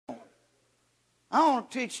I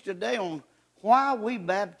want to teach today on why we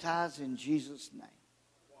baptize in Jesus' name.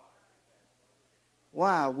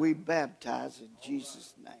 Why we baptize in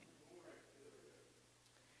Jesus' name.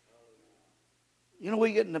 You know,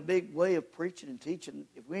 we get in a big way of preaching and teaching.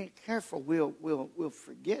 If we ain't careful, we'll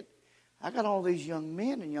forget. I got all these young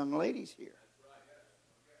men and young ladies here.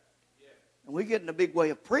 And we get in a big way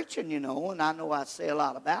of preaching, you know, and I know I say a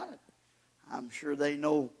lot about it. I'm sure they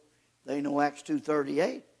know Acts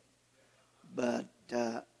 2:38. But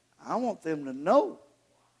I want them to know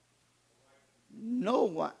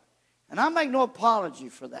why. And I make no apology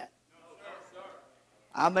for that.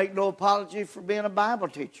 I make no apology for being a Bible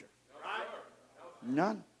teacher.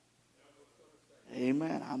 None.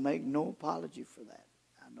 Amen. I make no apology for that.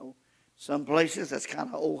 I know some places that's kind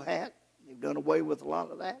of old hat. They've done away with a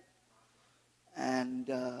lot of that. And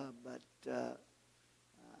but I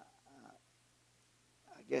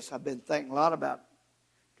guess I've been thinking a lot about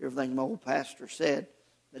everything my old pastor said.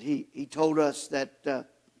 That he told us that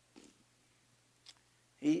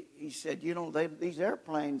he said, you know, these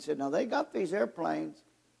airplanes. Said, now they got these airplanes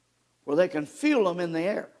where they can feel them in the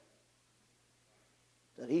air.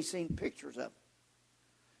 That he's seen pictures of them.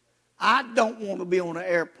 I don't want to be on an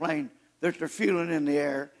airplane that they're feeling in the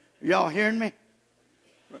air. Are y'all hearing me?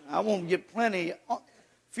 I want to get plenty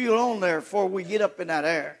fuel on there before we get up in that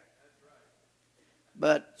air.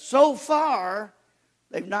 But so far,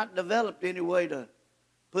 they've not developed any way to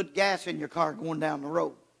put gas in your car going down the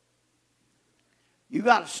road. You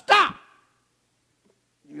got to stop.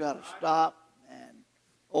 You got to stop and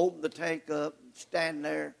open the tank up and stand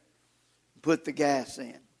there. Put the gas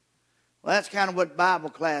in. Well, that's kind of what Bible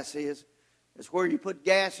class is. It's where you put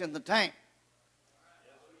gas in the tank.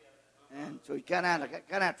 And so you kind of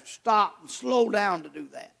have to stop and slow down to do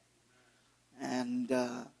that. And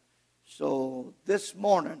so this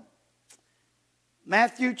morning,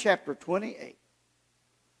 Matthew chapter 28.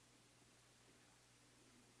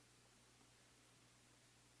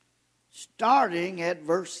 Starting at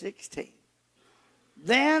verse 16.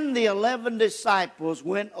 Then the 11 disciples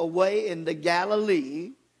went away into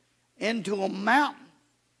Galilee, into a mountain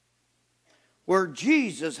where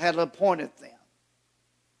Jesus had appointed them.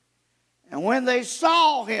 And when they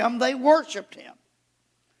saw him, they worshiped him.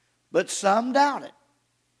 But some doubted.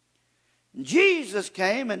 Jesus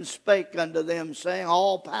came and spake unto them, saying,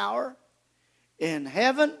 all power in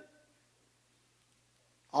heaven,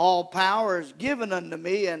 all power is given unto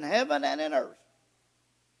me in heaven and in earth.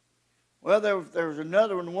 Well, there's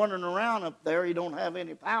another one wandering around up there. He don't have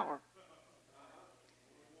any power.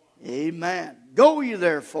 Amen. Go ye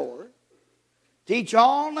therefore, teach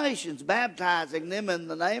all nations, baptizing them in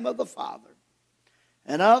the name of the Father,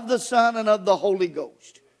 and of the Son, and of the Holy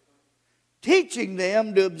Ghost, teaching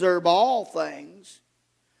them to observe all things,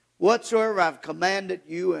 whatsoever I've commanded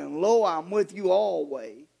you, and lo, I'm with you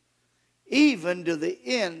always, even to the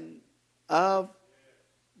end of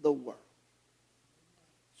the world.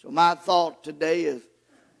 So my thought today is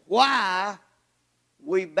why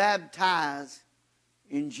we baptize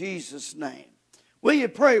in Jesus' name. Will you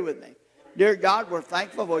pray with me? Dear God, we're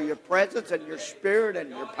thankful for your presence and your spirit and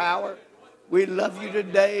your power. We love you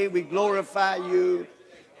today. We glorify you.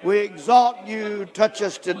 We exalt you. Touch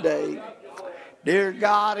us today. Dear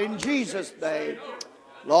God, in Jesus' name,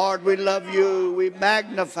 Lord, we love you. We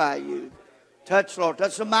magnify you. Touch, Lord.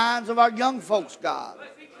 Touch the minds of our young folks, God.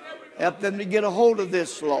 Help them to get a hold of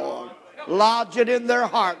this, Lord. Lodge it in their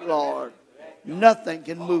heart, Lord. Nothing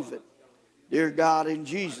can move it. Dear God, in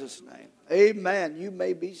Jesus' name. Amen. You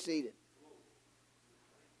may be seated.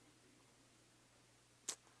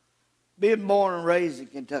 Being born and raised in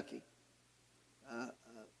Kentucky,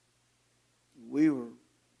 we were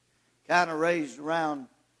kind of raised around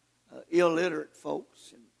illiterate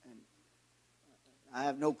folks. And I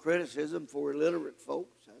have no criticism for illiterate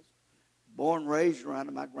folks. Born and raised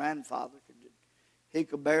around my grandfather. He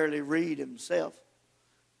could barely read himself.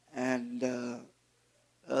 And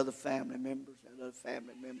other family members.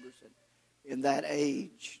 And in that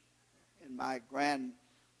age, in my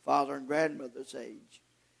grandfather and grandmother's age,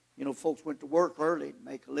 you know, folks went to work early to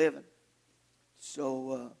make a living.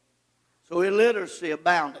 So illiteracy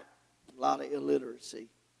abounded. A lot of illiteracy.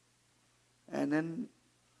 And then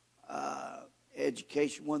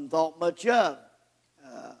education wasn't thought much of.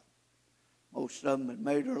 Most of them had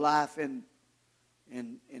made their life in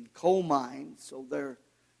coal mines, so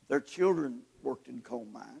their children worked in coal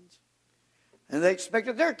mines. And they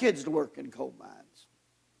expected their kids to work in coal mines.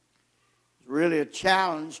 It was really a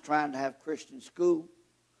challenge trying to have Christian school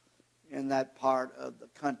in that part of the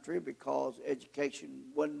country because education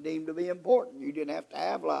wasn't deemed to be important. You didn't have to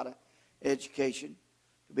have a lot of education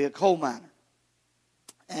to be a coal miner.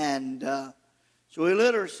 And So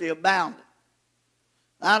illiteracy abounded.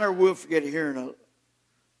 I never will forget hearing a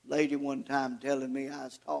lady one time telling me, I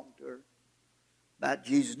was talking to her about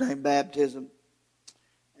Jesus' name baptism.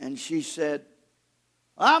 And she said,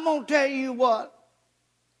 I'm going to tell you what.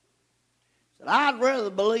 Said, I'd rather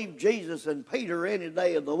believe Jesus than Peter any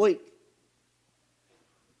day of the week.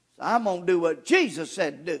 So I'm going to do what Jesus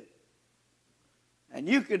said do. And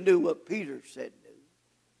you can do what Peter said do.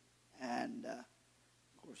 And,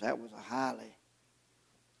 of course, that was a highly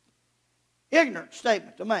ignorant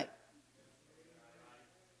statement to make.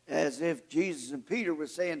 As if Jesus and Peter were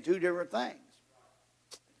saying two different things.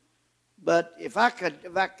 But if I could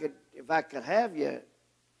have your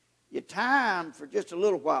time for just a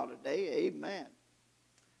little while today, amen.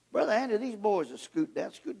 Brother Andy, these boys will scoot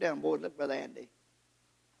down. Scoot down, boys. Let Brother Andy.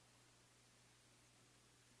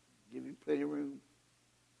 Give him plenty of room.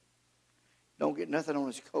 Don't get nothing on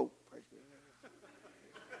his coat.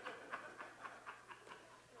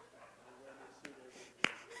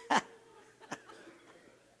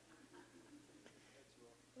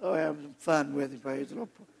 Oh, have some fun with him, praise the Lord.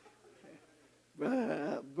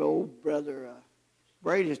 Old brother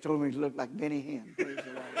Brady just told me he looked like Benny Hinn. Praise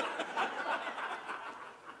the Lord.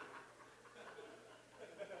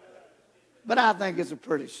 But I think it's a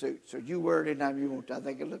pretty suit, so you wear it anytime you want to. I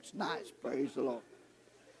think it looks nice. Praise the Lord.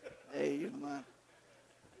 Amen.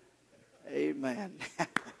 Amen.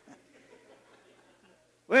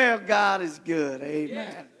 Well, God is good.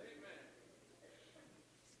 Amen.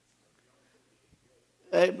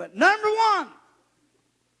 Amen. Number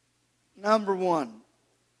one.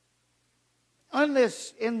 In this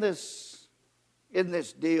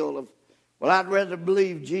deal of, well, I'd rather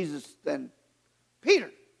believe Jesus than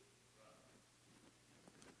Peter.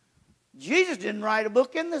 Jesus didn't write a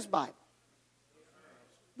book in this Bible.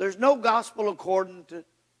 There's no gospel according to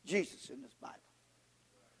Jesus in this Bible.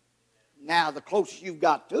 Now, the closest you've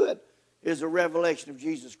got to it is a revelation of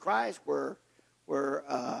Jesus Christ where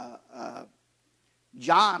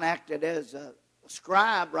John acted as a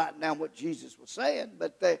scribe writing down what Jesus was saying,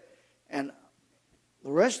 and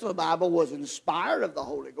the rest of the Bible was inspired of the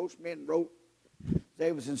Holy Ghost. Men wrote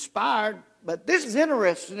they was inspired, but this is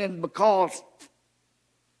interesting because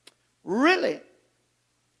really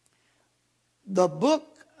the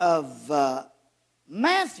book of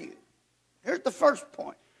Matthew, here's the first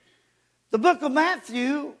point. The book of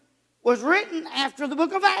Matthew was written after the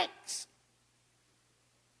book of Acts.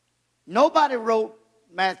 Nobody wrote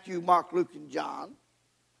Matthew, Mark, Luke, and John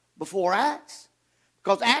before Acts,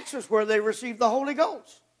 because Acts is where they received the Holy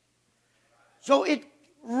Ghost. So it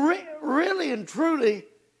really and truly,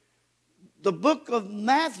 the book of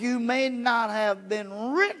Matthew may not have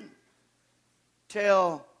been written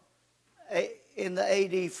till in the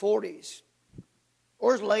AD 40s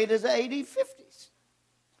or as late as the AD 50s.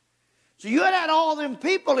 So you had all them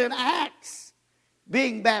people in Acts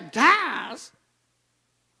being baptized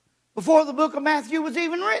before the book of Matthew was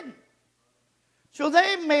even written. So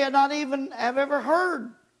they may not even have ever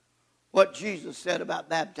heard what Jesus said about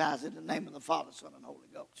baptizing in the name of the Father, Son, and Holy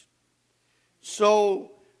Ghost.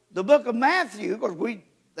 So the book of Matthew, of course,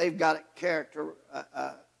 they've got a character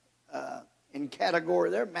in category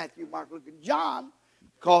there, Matthew, Mark, Luke, and John,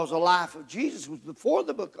 because the life of Jesus was before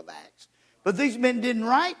the book of Acts. But these men didn't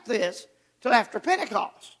write this till after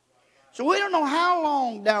Pentecost. So we don't know how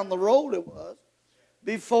long down the road it was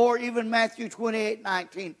before even Matthew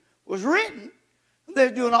 28:19 was written. They're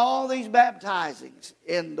doing all these baptizings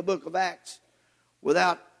in the book of Acts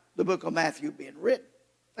without the book of Matthew being written.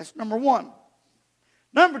 That's number one.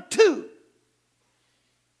 Number two,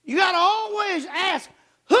 you got to always ask,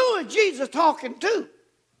 who is Jesus talking to?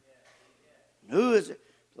 Who is it?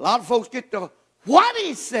 A lot of folks get to what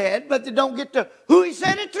he said, but they don't get to who he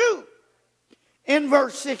said it to. In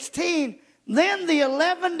verse 16, then the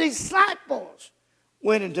 11 disciples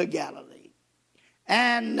went into Galilee.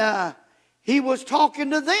 And he was talking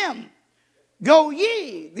to them. Go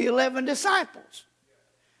ye, the 11 disciples.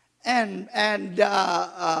 And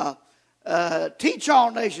teach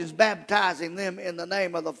all nations, baptizing them in the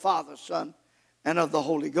name of the Father, Son, and of the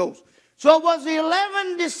Holy Ghost. So it was the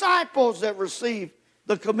 11 disciples that received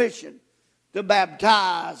the commission to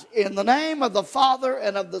baptize in the name of the Father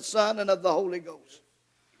and of the Son and of the Holy Ghost.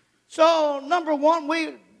 So, number one,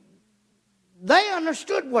 they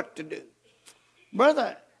understood what to do.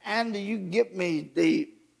 Brother Andy, you get me the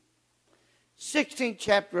 16th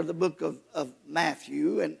chapter of the book of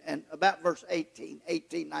Matthew and about verse 18,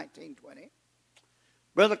 19, 20.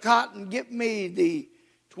 Brother Cotton, get me the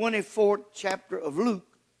 24th chapter of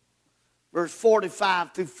Luke, verse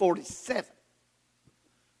 45 through 47.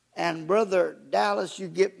 And Brother Dallas, you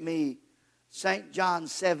get me St. John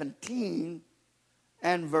 17,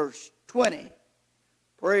 and verse 20.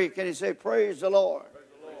 Pray, can you say, praise the Lord? Praise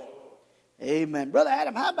the Lord. Amen. Brother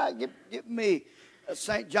Adam, how about give me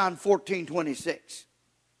St. John 14:26?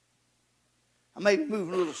 I may be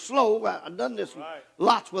moving a little slow. I've done this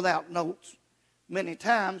lots without notes many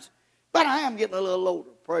times, but I am getting a little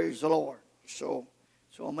older. Praise the Lord. So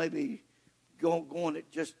I may be going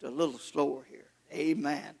it just a little slower here.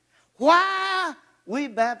 Amen. Why we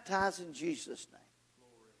baptize in Jesus' name?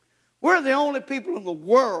 We're the only people in the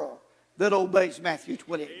world that obeys Matthew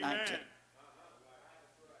 28:19.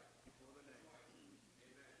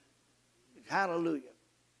 Hallelujah.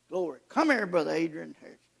 Glory. Come here, Brother Adrian.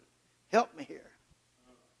 Help me here.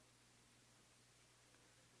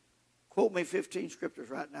 Quote me 15 scriptures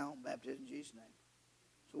right now on baptism in Jesus' name.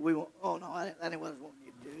 So we won't. Oh, no, that ain't what I was wanting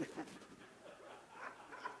you to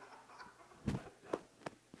do.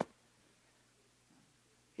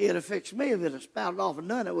 He'd have fixed me if he'd have spouted off and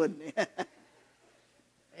done it, wouldn't he?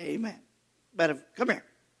 Amen. But come here.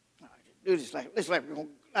 All right, do this like we're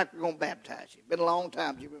going to baptize you. Been a long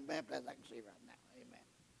time since you've been baptized. I can see right now.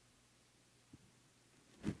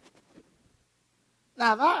 Amen.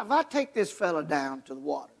 Now, if I take this fella down to the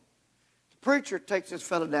water, the preacher takes this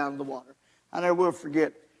fella down to the water. I never will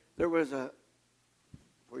forget. There was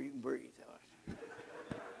where you can breathe.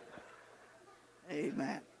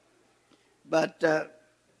 Amen. But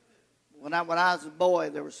when I was a boy,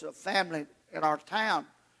 there was a family in our town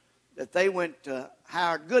that they went to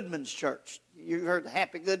Howard Goodman's church. You heard the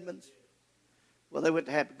Happy Goodmans? Well, they went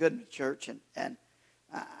to Happy Goodman's church, and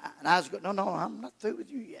I was going, no, I'm not through with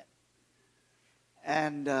you yet.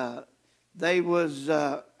 And I was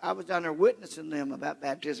down there witnessing them about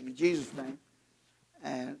baptism in Jesus' name.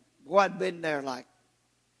 And boy, I'd been there like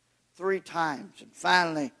 3 times. And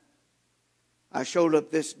finally, I showed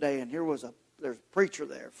up this day, and there's a preacher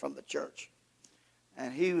there from the church.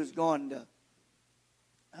 And he was going to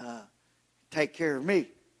take care of me.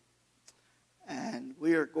 And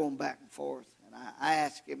we were going back and forth. And I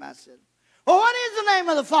asked him, I said, well, what is the name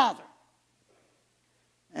of the Father?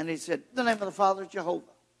 And he said, the name of the Father is Jehovah.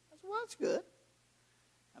 I said, well, that's good.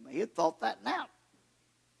 I mean, he had thought that out.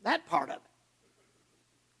 That part of it.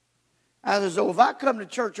 I said, so if I come to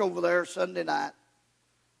church over there Sunday night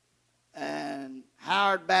and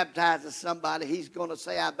Howard baptizes somebody, he's going to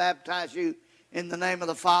say, I baptize you in the name of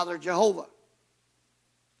the Father, Jehovah.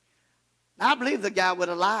 I believe the guy would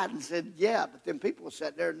have lied and said, yeah, but then people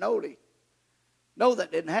sat there and no,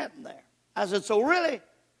 that didn't happen there. I said, so really,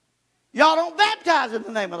 y'all don't baptize in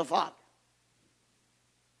the name of the Father.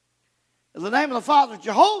 If the name of the Father is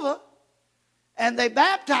Jehovah, and they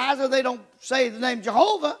baptize or they don't say the name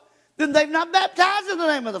Jehovah, then they've not baptized in the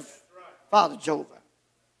name of the Father, Jehovah.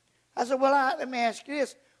 I said, well, let me ask you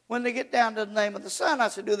this. When they get down to the name of the Son, I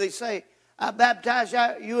said, do they say, I baptize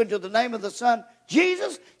you into the name of the Son,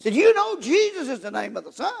 Jesus? I said, you know Jesus is the name of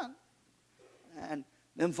the Son. And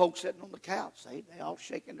them folks sitting on the couch, they all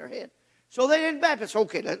shaking their head. So they didn't baptize.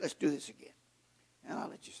 Okay, let's do this again. And I'll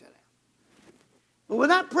let you sit down. But when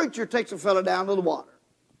that preacher takes a fellow down to the water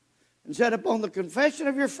and said, upon the confession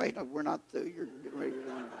of your faith, no, we're not through, you're getting ready to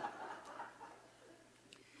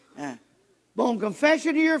run. Upon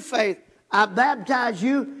confession of your faith, I baptize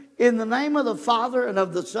you in the name of the Father and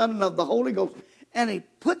of the Son and of the Holy Ghost. And he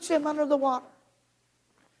puts him under the water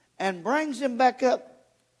and brings him back up.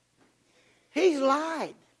 He's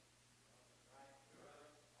lied.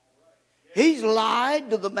 He's lied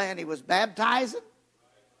to the man he was baptizing.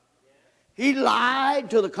 He lied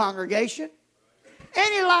to the congregation.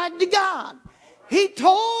 And he lied to God. He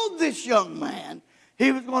told this young man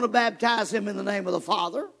he was going to baptize him in the name of the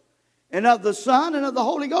Father and of the Son and of the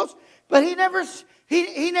Holy Ghost. But he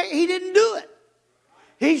didn't do it.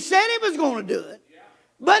 He said he was going to do it,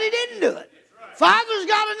 but he didn't do it. Father's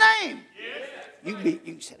got a name. You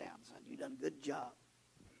can sit down, son. You've done a good job.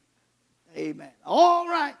 Amen. All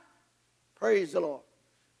right. Praise the Lord.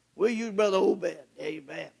 We'll use Brother Obed.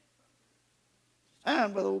 Amen.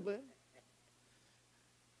 Stand, Brother Obed.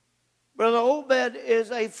 Brother Obed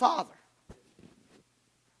is a father.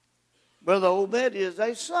 Brother Obed is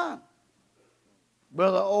a son.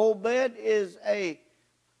 Brother Obed is a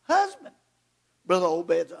husband. Brother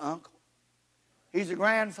Obed's an uncle. He's a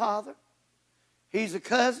grandfather. He's a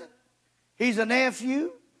cousin. He's a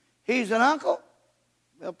nephew. He's an uncle.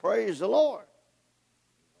 Well, praise the Lord.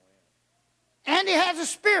 And he has a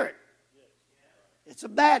spirit. It's a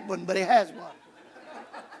bad one, but he has one.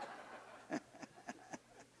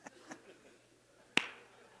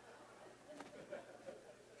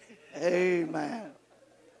 Amen.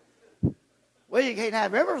 Well, you can't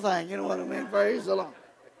have everything, you know what I mean? Praise the Lord.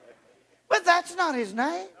 But that's not his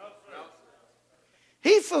name.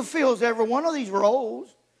 He fulfills every one of these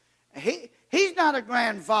roles. He's not a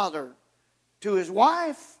grandfather to his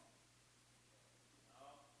wife.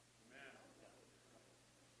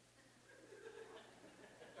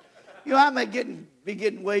 You know, I may be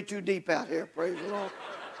getting way too deep out here, praise the Lord.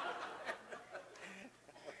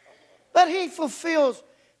 But he fulfills,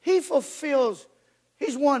 he's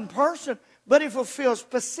one person, but he fulfills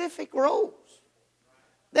specific roles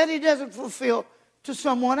that he doesn't fulfill to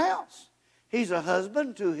someone else. He's a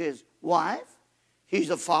husband to his wife. He's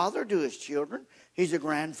a father to his children. He's a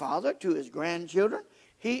grandfather to his grandchildren.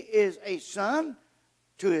 He is a son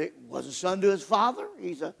was a son to his father.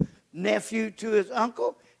 He's a nephew to his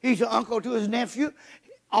uncle. He's an uncle to his nephew.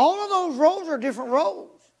 All of those roles are different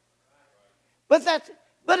roles.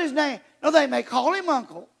 But his name, no, they may call him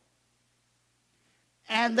uncle.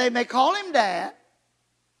 And they may call him dad.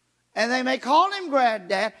 And they may call him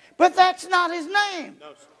granddad. But that's not his name.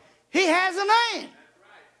 No, sir. He has a name.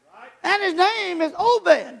 And his name is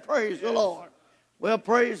Obed. Praise the Lord. Well,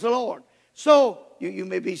 praise the Lord. So, you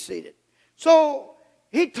may be seated. So,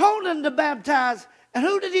 he told them to baptize. And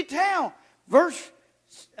who did he tell?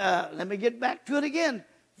 Let me get back to it again.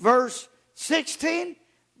 Verse 16.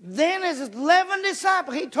 Then his 11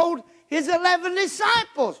 disciples, he told his 11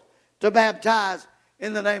 disciples to baptize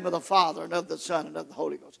in the name of the Father and of the Son and of the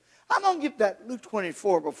Holy Ghost. I'm going to get that Luke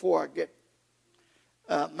 24 before I get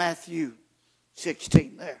Matthew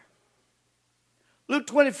 16 there. Luke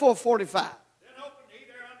 24, 45. Then opened he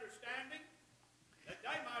their understanding, that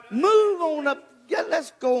they might move on up. Yeah,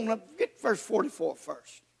 let's go on up. Get verse 44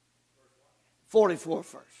 first. 44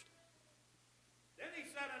 first. Then he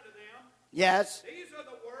said unto them, yes. These are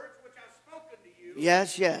the words which I have spoken to you.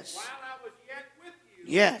 Yes, yes. While I was yet with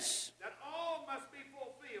you. Yes. That all must be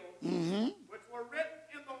fulfilled, which were written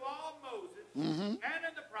in the law of Moses, and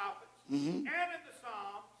in the prophets, and in the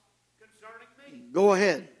Psalms concerning me. Go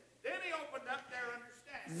ahead. Then he opened up their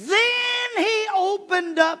understanding. Then he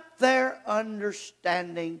opened up their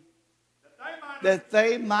understanding that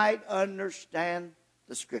they might understand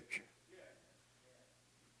the Scripture.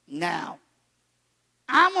 Now,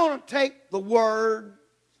 I'm going to take the word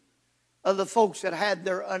of the folks that had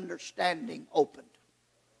their understanding opened.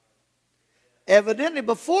 Evidently,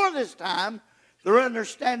 before this time, their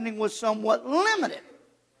understanding was somewhat limited.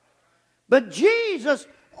 But Jesus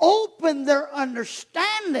opened their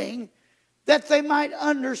understanding that they might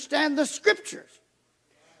understand the Scriptures.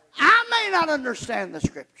 I may not understand the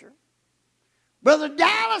Scripture. Brother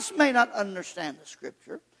Dallas may not understand the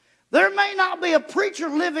Scripture. There may not be a preacher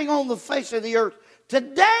living on the face of the earth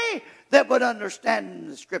today that would understand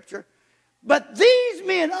the Scripture. But these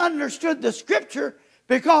men understood the Scripture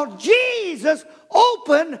because Jesus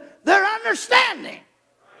opened their understanding.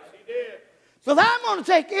 Yes, he did. So that I'm going to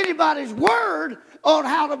take anybody's word on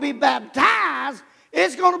how to be baptized.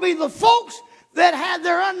 It's going to be the folks that had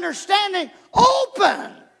their understanding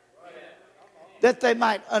open that they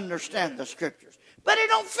might understand the Scriptures. But he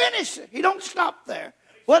don't finish it. He don't stop there.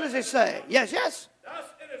 What does he say? Yes, yes. Thus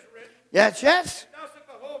it is written. Yes, yes. Thus it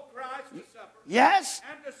behoved Christ to suffer. Yes.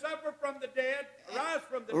 And to suffer from the dead, rise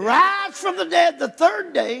from the dead. Rise from the dead the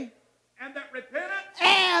third day. And that repentance.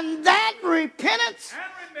 And that repentance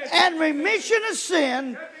and remission of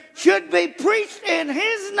sin should be preached in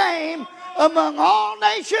his name among all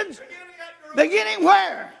nations. Beginning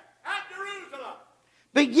where? At Jerusalem.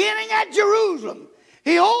 Beginning at Jerusalem.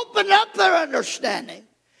 He opened up their understanding.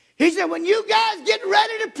 He said, when you guys get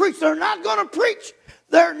ready to preach, they're not going to preach.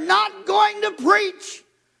 They're not going to preach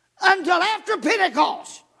until after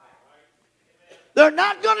Pentecost. They're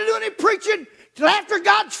not going to do any preaching till after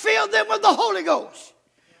God's filled them with the Holy Ghost.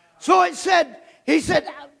 So he said,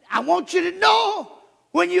 I want you to know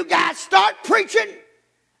when you guys start preaching,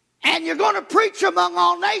 and you're going to preach among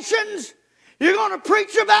all nations, you're going to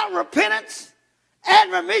preach about repentance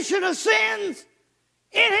and remission of sins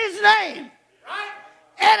in his name.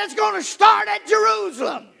 And it's going to start at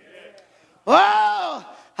Jerusalem. Well,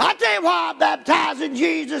 I tell you why I baptize in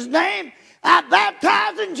Jesus' name. I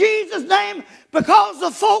baptize in Jesus' name because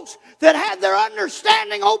the folks that had their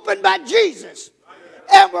understanding opened by Jesus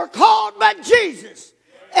and were called by Jesus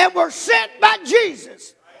and were sent by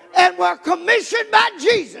Jesus and were commissioned by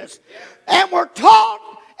Jesus and were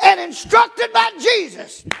taught and instructed by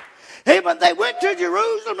Jesus. Even they went to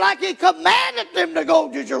Jerusalem like he commanded them to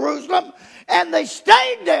go to Jerusalem, and they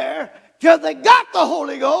stayed there till they got the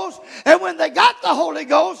Holy Ghost. And when they got the Holy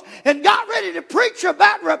Ghost and got ready to preach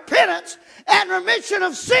about repentance and remission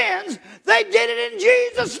of sins, they did it in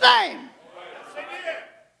Jesus' name.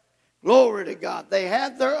 Glory to God. They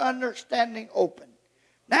had their understanding open.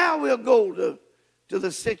 Now we'll go to the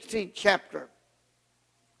 16th chapter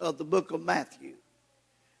of the book of Matthew.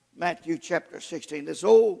 Matthew chapter 16. This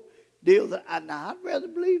old deal that I'd rather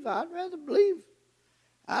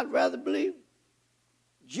believe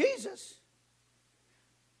Jesus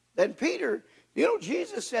than Peter. You know,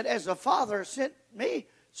 Jesus said, as the Father sent me,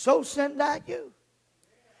 so send I you.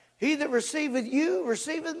 He that receiveth you,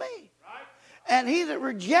 receiveth me. And he that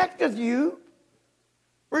rejecteth you,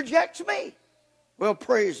 rejects me. Well,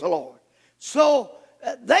 praise the Lord. So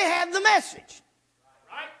they had the message.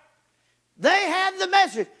 They had the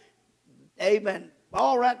message. Amen.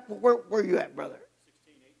 All right, where are you at, brother?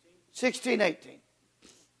 16:18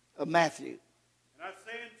 of Matthew. And I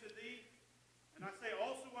say unto thee, and I say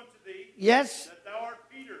also unto thee, yes, that thou art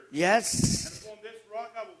Peter. Yes. And upon this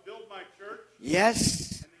rock I will build my church.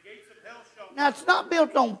 Yes. And the gates of hell shall Now it's not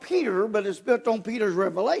built on Peter, but it's built on Peter's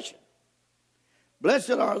revelation.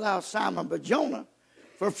 Blessed art thou, Simon Bar-Jonah,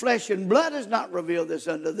 for flesh and blood has not revealed this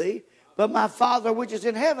unto thee, but my Father which is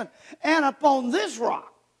in heaven. And upon this rock,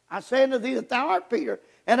 I say unto thee that thou art Peter,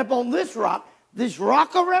 and upon this rock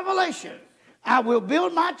of revelation, I will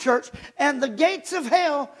build my church, and the gates of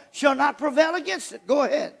hell shall not prevail against it. Go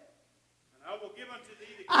ahead. And I will give unto thee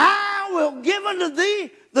the keys. I will give unto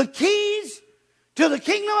thee the keys to the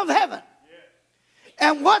kingdom of heaven. Yes.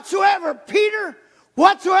 And whatsoever, Peter,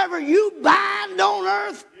 whatsoever you bind on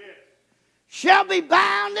earth shall be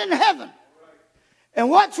bound in heaven. And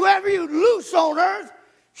whatsoever you loose on earth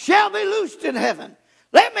shall be loosed in heaven.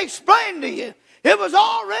 Let me explain to you. It was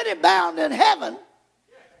already bound in heaven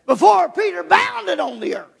before Peter bound it on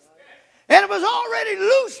the earth. And it was already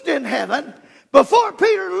loosed in heaven before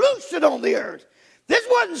Peter loosed it on the earth. This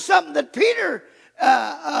wasn't something that Peter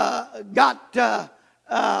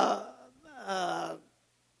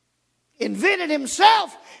invented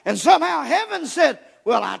himself, and somehow heaven said,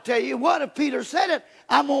 well, I tell you what, if Peter said it,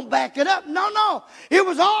 I'm going to back it up. No. It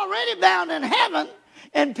was already bound in heaven,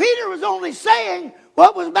 and Peter was only saying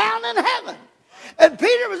what was bound in heaven. And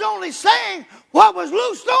Peter was only saying what was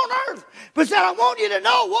loosed on earth. But said, I want you to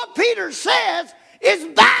know what Peter says is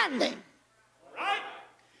binding. Right.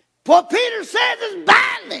 What Peter says is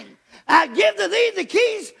binding. I give to thee the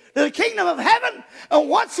keys to the kingdom of heaven, and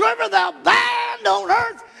whatsoever thou bind on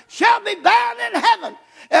earth shall be bound in heaven.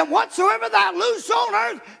 And whatsoever thou loose on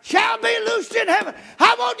earth shall be loosed in heaven.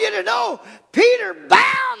 I want you to know, Peter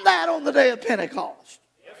bound that on the day of Pentecost.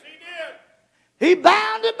 Yes, he did. He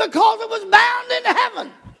bound it because it was bound in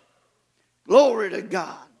heaven. Glory to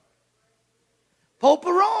God. Pope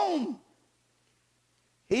of Rome.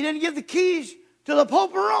 He didn't give the keys to the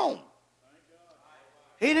Pope of Rome.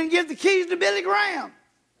 He didn't give the keys to Billy Graham.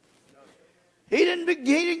 He didn't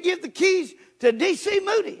give the keys to D.C.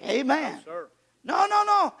 Moody. Amen. No, sir.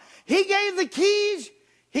 No. He gave the keys.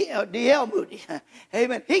 D.L. Moody.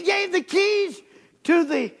 Amen. He gave the keys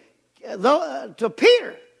to to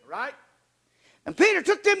Peter. Right. And Peter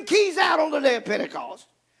took them keys out on the day of Pentecost.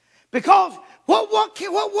 Because what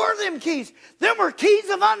were them keys? Them were keys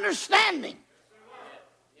of understanding.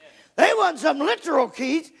 They weren't some literal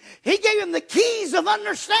keys. He gave them the keys of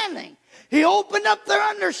understanding. He opened up their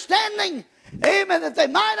understanding. Amen. That they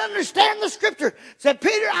might understand the scripture. Said,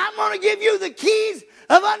 Peter, I'm going to give you the keys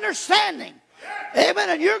of understanding. Amen.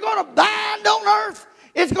 And you're going to bind on earth.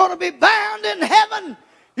 It's going to be bound in heaven.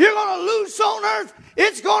 You're going to loose on earth.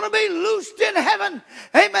 It's going to be loosed in heaven.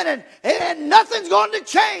 Amen. And nothing's going to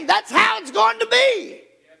change. That's how it's going to be.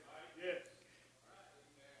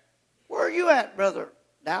 Where are you at, Brother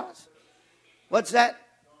Dallas? What's that?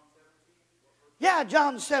 Yeah,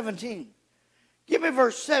 John 17. Give me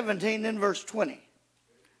verse 17 and verse 20.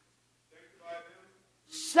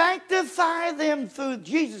 Sanctify them through,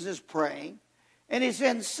 Jesus is praying, and he's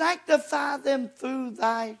saying, sanctify them through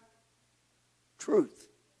thy truth.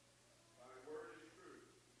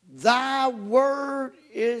 Thy word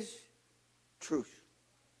is truth.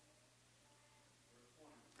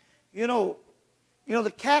 You know,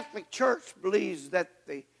 the Catholic Church believes that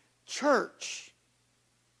the church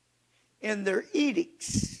in their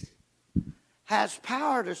edicts has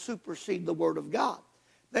power to supersede the Word of God.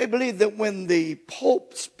 They believe that when the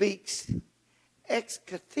Pope speaks ex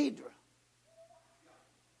cathedra,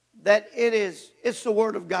 that it's the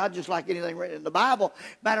Word of God just like anything written in the Bible.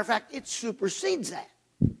 Matter of fact, it supersedes that.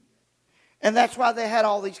 And that's why they had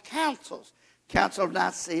all these councils. Council of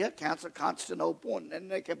Nicaea, Council of Constantinople, and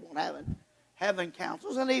they kept on having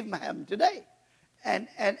councils, and even have them today. And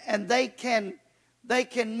they can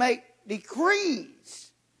make decrees.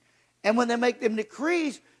 And when they make them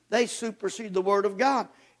decrees, they supersede the Word of God.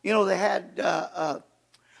 You know, they had, I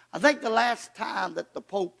think the last time that the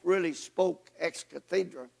Pope really spoke ex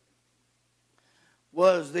cathedra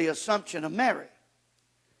was the Assumption of Mary.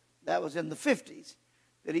 That was in the 50s.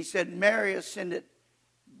 That he said, Mary ascended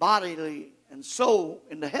bodily and soul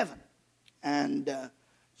into heaven. And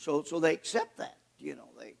so they accept that.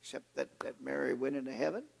 They accept that Mary went into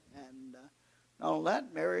heaven. And not only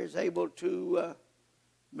that, Mary is able to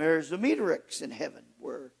marry the mediatrix in heaven,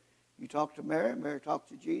 where you talk to Mary, Mary talks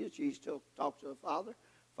to Jesus, Jesus still talks to the Father,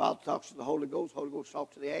 Father talks to the Holy Ghost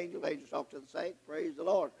talks to the angels talk to the saints. Praise the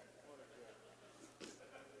Lord.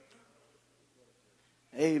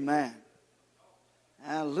 Amen.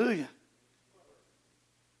 Hallelujah.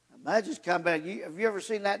 Imagine coming back. Have you ever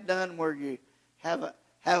seen that done where you have a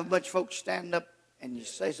bunch of folks stand up and you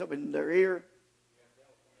say something in their ear,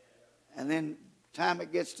 and then time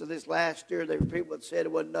it gets to this last year, they repeat what said.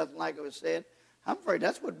 It wasn't nothing like it was said. I'm afraid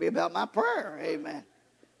that's what it'd be about my prayer. Amen.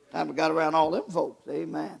 Time I got around all them folks.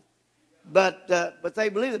 Amen. But they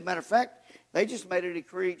believe it. Matter of fact, they just made a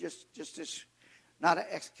decree, just this, not an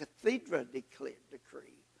ex cathedra decree,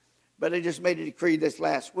 but they just made a decree this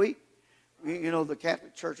last week. The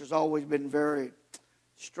Catholic Church has always been very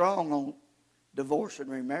strong on divorce and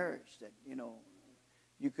remarriage. That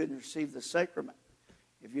you couldn't receive the sacrament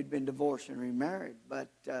if you'd been divorced and remarried. But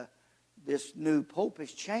this new pope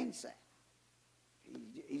has changed that.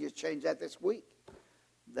 He just changed that this week.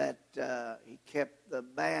 That he kept the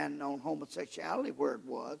ban on homosexuality where it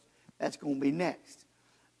was. That's going to be next.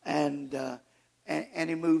 And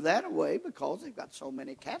he moved that away because they've got so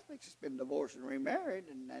many Catholics that's been divorced and remarried,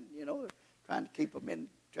 and they're trying to keep them in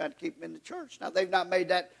the church. Now they've not made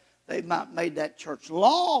that church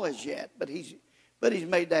law as yet, but he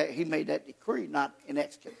made that decree, not in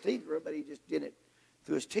ex cathedra, but he just did it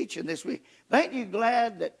through his teaching this week. But ain't you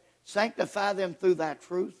glad that sanctify them through thy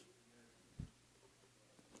truth?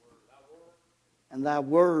 And thy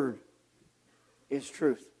word is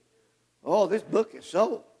truth. Oh, this book is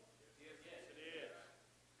so.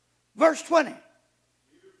 Verse 20.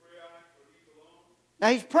 Now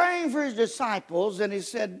he's praying for his disciples, and he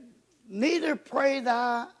said, neither pray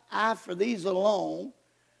I for these alone,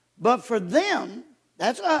 but for them,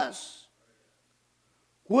 that's us,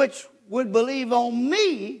 which would believe on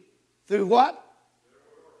me through what?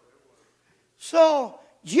 So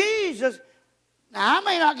Jesus, now I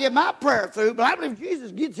may not get my prayer through, but I believe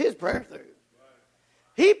Jesus gets his prayer through.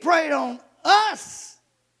 He prayed on us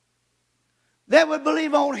that would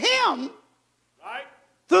believe on him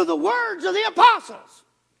through the words of the apostles.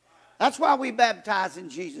 That's why we baptize in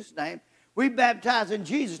Jesus' name. We baptize in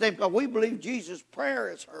Jesus' name because we believe Jesus' prayer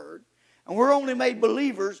is heard. And we're only made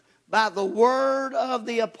believers by the word of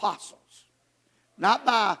the apostles. Not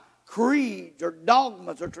by creeds or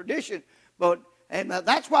dogmas or tradition. And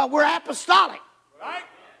that's why we're apostolic. Right?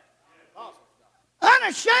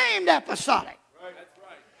 Unashamed apostolic. Right. That's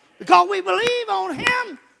right. Because we believe on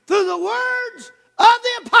him through the words of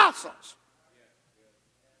the apostles.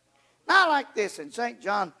 Now I like this in St.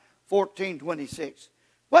 John 14:26.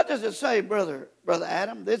 What does it say, Brother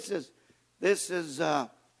Adam? This is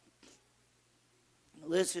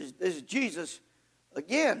Jesus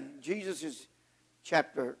again. Jesus is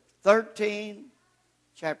chapter 13,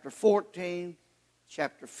 chapter 14,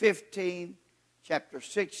 chapter 15, chapter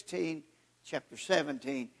 16, chapter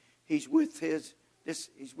 17. He's with his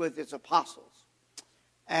apostles,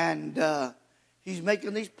 and he's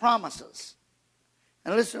making these promises.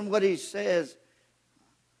 And listen to what he says.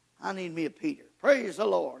 I need me a Peter. Praise the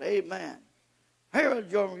Lord. Amen. Harold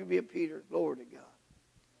Jordan, you be a Peter. Glory to God.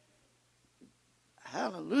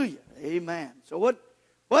 Hallelujah. Amen. So what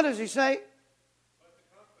does he say? But the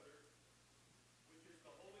Comforter, which is the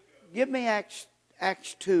Holy Ghost. Give me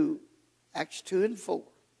Acts 2 and 4.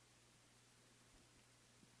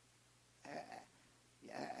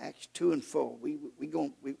 Acts 2 and 4. We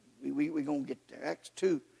gonna get there. Acts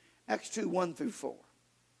 2 1 through 4.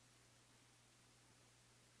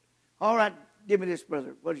 All right, give me this,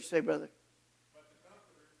 brother. What did you say, brother?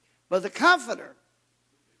 But the Comforter,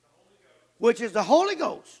 which is the Holy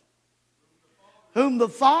Ghost, whom the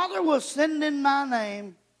Father will send in my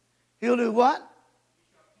name, he'll do what?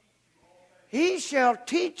 He shall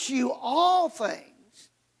teach you all things.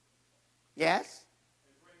 Yes?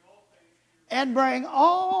 And bring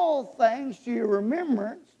all things to your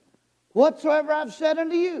remembrance, whatsoever I've said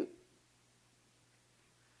unto you.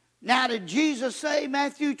 Now, did Jesus say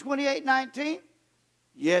Matthew 28:19?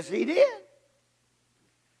 Yes, he did.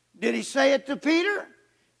 Did he say it to Peter?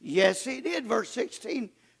 Yes, he did. Verse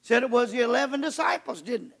 16 said it was the 11 disciples,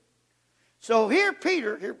 didn't it? So here,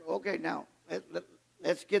 Peter, okay, now,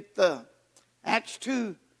 let's get the Acts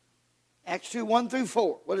 2 1 through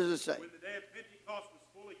 4. What does it say? When the day of Pentecost was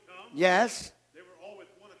fully come, yes. They were all with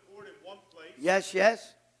one accord in one place. Yes. And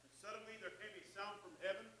suddenly there came a sound from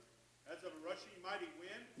heaven as of a rushing mighty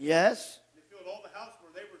wind. Yes. And it filled all the house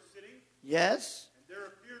where they were sitting. Yes. And there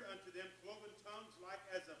appeared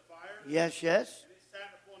as a fire. Yes, yes. And it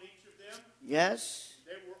sat upon each of them. Yes.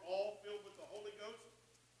 They were all filled with the Holy Ghost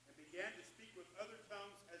and began to speak with other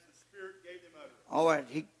tongues as the Spirit gave them utterance. All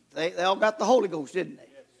right. They all got the Holy Ghost, didn't they?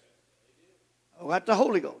 Yes. All got the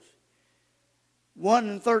Holy Ghost. 1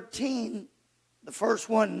 and 13, the first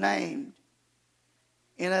one named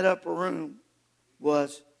in that upper room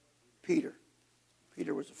was Peter.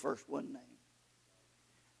 Peter was the first one named.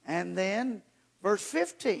 And then verse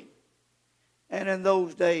 15. And in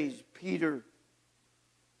those days Peter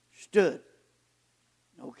stood.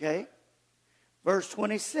 Okay? Verse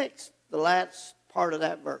 26, the last part of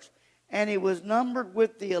that verse. And he was numbered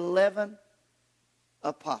with the 11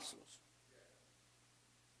 apostles.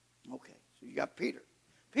 Okay, so you got Peter.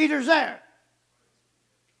 Peter's there.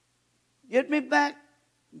 Get me back.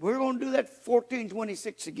 We're going to do that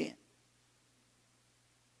 14:26 again.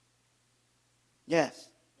 Yes.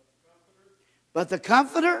 But the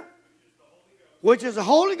Comforter, which is the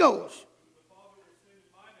Holy Ghost.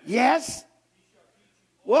 Yes.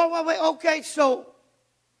 Well, wait, okay, so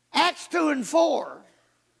Acts 2 and 4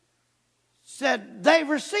 said they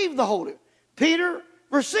received the Holy Ghost. Peter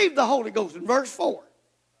received the Holy Ghost in verse 4.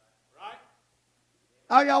 Right?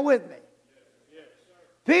 Are y'all with me? Yes.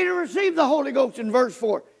 Peter received the Holy Ghost in verse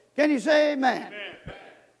 4. Can you say amen? Amen.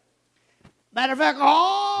 Matter of fact,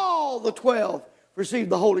 all the 12 received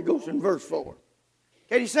the Holy Ghost in verse 4.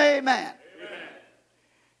 Can you say amen?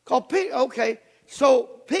 Amen. Peter, okay, so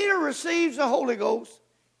Peter receives the Holy Ghost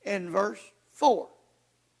in verse 4.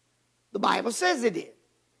 The Bible says it did.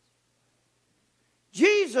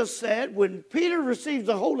 Jesus said, when Peter receives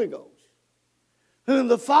the Holy Ghost, whom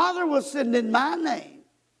the Father will send in my name,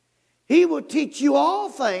 he will teach you all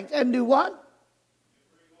things and do what?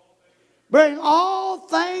 Bring all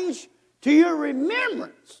things to your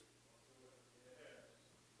remembrance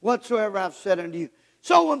whatsoever I've said unto you.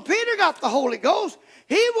 So when Peter got the Holy Ghost,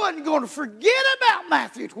 he wasn't going to forget about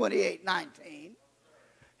Matthew 28:19.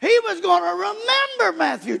 He was going to remember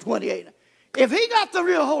Matthew 28. If he got the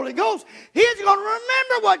real Holy Ghost, he's going to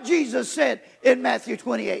remember what Jesus said in Matthew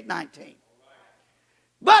 28:19.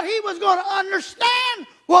 But he was going to understand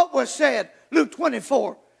what was said, Luke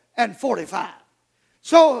 24 and 45.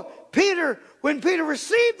 So when Peter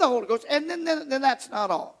received the Holy Ghost, and then that's not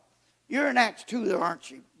all. You're in Acts 2 there,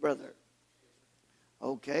 aren't you, brother?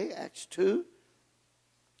 Okay, Acts 2,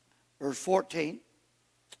 verse 14.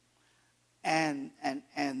 And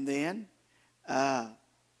then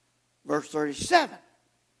verse 37.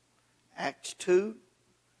 Acts 2,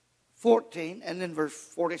 14, and then verse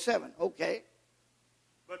 47. Okay.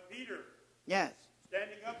 But Peter, Yes.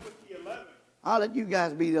 standing up with the 11, I'll let you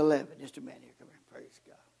guys be the 11. Just a minute here. Come here. Praise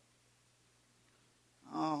God.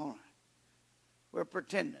 All right. We're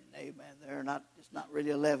pretending. Amen. It's not really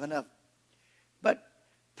 11 of them. But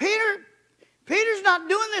Peter's not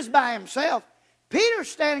doing this by himself. Peter's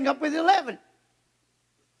standing up with 11.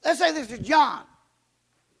 Let's say this is John.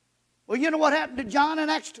 Well, you know what happened to John in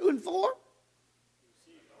Acts 2 and 4?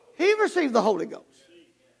 He received the Holy Ghost.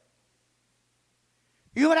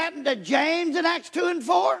 You know what happened to James in Acts 2 and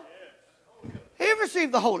 4? He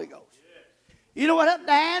received the Holy Ghost. You know what happened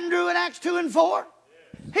to Andrew in Acts 2 and 4?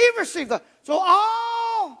 He received the... So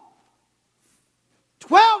all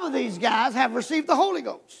 12 of these guys have received the Holy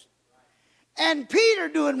Ghost. And Peter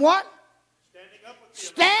doing what?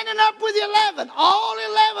 Standing up with the 11. All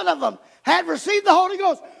 11 of them had received the Holy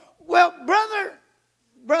Ghost. Well,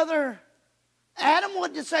 brother Adam,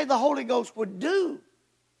 what did you say the Holy Ghost would do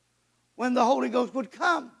when the Holy Ghost would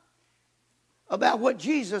come? About what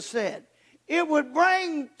Jesus said. It would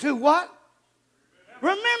bring to what?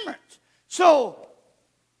 Remembrance. So,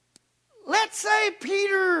 let's say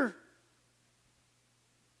Peter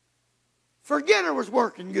forgetter was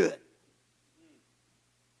working good.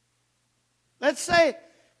 Let's say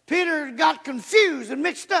Peter got confused and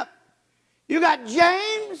mixed up. You got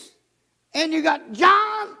James, and you got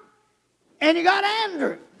John, and you got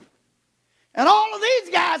Andrew. And all of these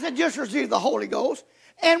guys had just received the Holy Ghost.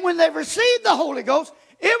 And when they received the Holy Ghost,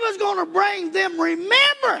 it was going to bring them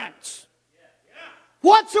remembrance.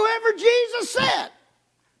 Whatsoever Jesus said.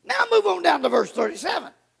 Now move on down to verse 37.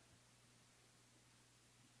 now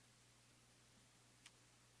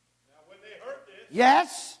when they heard this,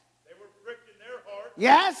 Yes. they were pricked in their heart,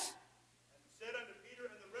 Yes. and said unto Peter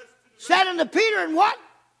and the rest Said unto Peter and what?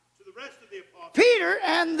 to the rest of the apostles, Peter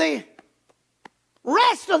and the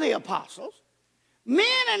rest of the apostles, men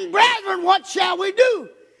and brethren, what shall we do?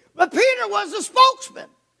 But Peter was the spokesman.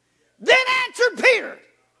 Then answered Peter.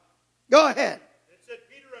 Go ahead. and said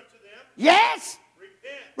Peter unto them, Yes.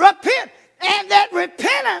 repent, Repent. And that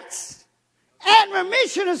repentance and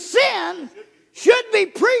remission of sin should be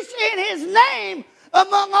preached in his name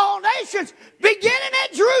among all nations, beginning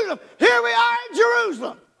at Jerusalem. Here we are in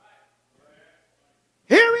Jerusalem.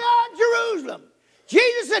 Here we are in Jerusalem.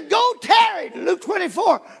 Jesus said, go tarry, Luke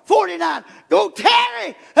 24:49. Go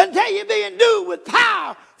tarry until you be endued with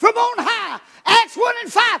power from on high. Acts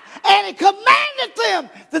 1:5. And he commanded them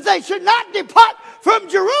that they should not depart from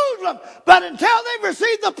Jerusalem, but until they've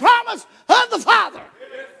received the promise of the Father.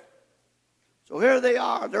 So here they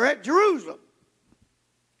are. They're at Jerusalem.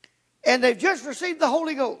 And they've just received the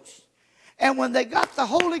Holy Ghost. And when they got the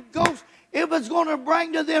Holy Ghost, it was going to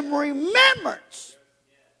bring to them remembrance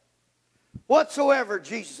whatsoever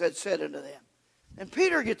Jesus had said unto them. And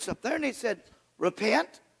Peter gets up there and he said,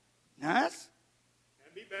 repent, yes,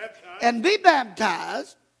 and be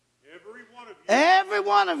baptized, every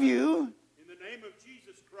one of you, in the name of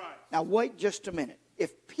Jesus Christ. Now wait just a minute.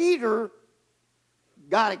 If Peter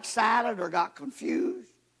got excited or got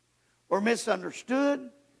confused or misunderstood,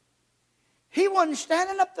 he wasn't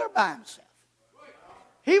standing up there by himself.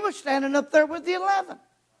 He was standing up there with the 11.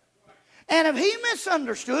 And if he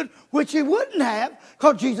misunderstood, which he wouldn't have,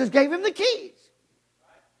 because Jesus gave him the keys.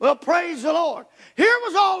 Well, praise the Lord. Here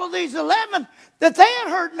was all of these 11 that they had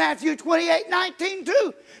heard Matthew 28:19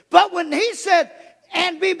 too. But when he said,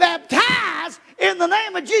 and be baptized in the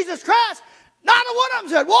name of Jesus Christ, not a one of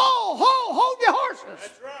them said, whoa, hold your horses.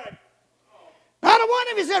 That's right. Not a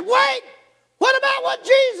one of them said, wait, what about what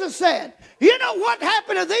Jesus said? You know what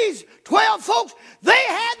happened to these 12 folks? They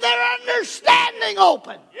had their understanding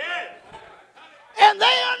open. Yes. And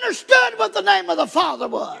they understood what the name of the Father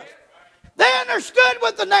was. They understood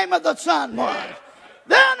what the name of the Son was.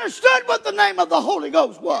 They understood what the name of the Holy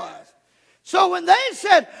Ghost was. So when they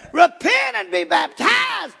said, repent and be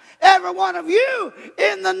baptized, every one of you,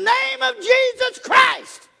 in the name of Jesus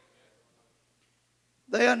Christ,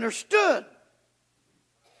 they understood.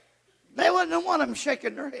 They wouldn't have one of them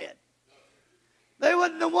shaking their head. They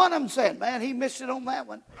wouldn't have one of them saying, man, he missed it on that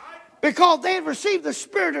one. Because they had received the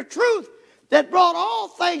Spirit of truth that brought all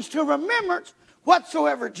things to remembrance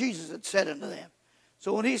whatsoever Jesus had said unto them.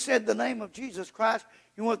 So when he said the name of Jesus Christ,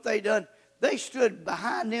 you know what they done? They stood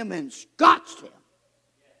behind him and scotched him.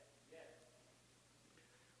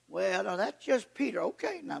 Well, now that's just Peter.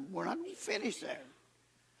 Okay, now we're not going to finish there.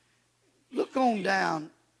 Look on down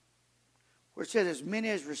where it said, as many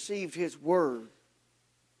as received his word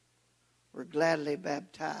were gladly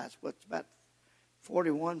baptized. What's about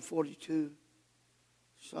 41, 42?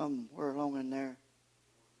 Somewhere along in there.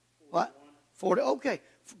 What? 40. Okay,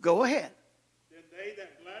 go ahead. Then they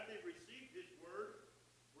that gladly received his word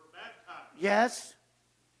were baptized. Yes.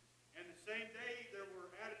 And the same day there were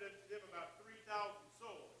added unto them about 3,000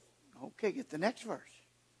 souls. Okay, get the next verse.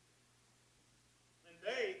 And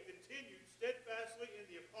they continued steadfastly in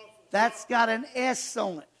the apostles' That's doctrine. got an S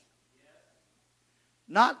on it.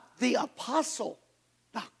 Not the apostle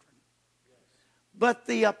doctrine, but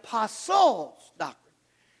the apostles' doctrine.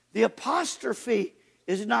 The apostrophe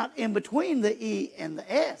is not in between the E and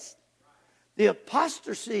the S. The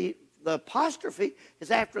apostrophe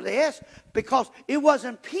is after the S because it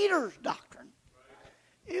wasn't Peter's doctrine.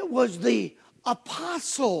 It was the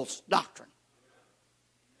apostles' doctrine.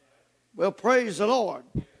 Well, praise the Lord.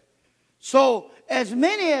 So, as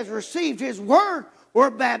many as received his word were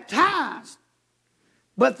baptized.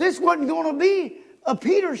 But this wasn't going to be a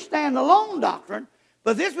Peter standalone doctrine,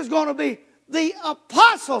 but this was going to be the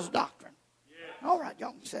apostles' doctrine. Yeah. All right,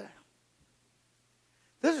 y'all can sit down.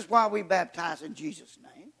 This is why we baptize in Jesus'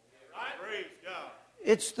 name. Right. Praise God.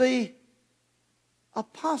 It's the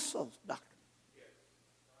apostles' doctrine.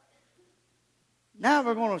 Now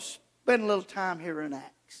we're going to spend a little time here in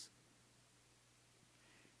Acts.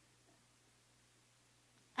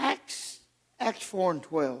 Acts 4 and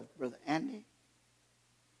 12, Brother Andy.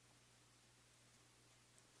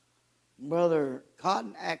 Brother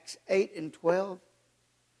Cotton, Acts 8 and 12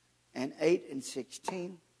 and 8 and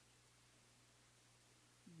 16.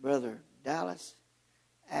 Brother Dallas,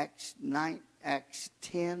 Acts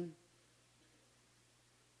 10,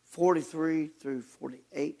 43 through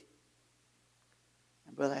 48.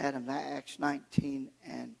 And Brother Adam, Acts 19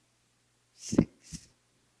 and 6.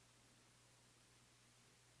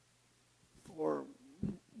 Or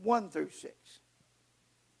 1 through 6.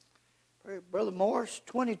 Brother Morris,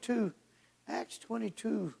 22. Acts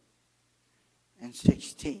 22 and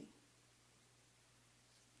 16.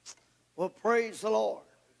 Well, praise the Lord.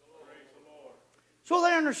 So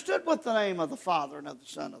they understood what the name of the Father and of the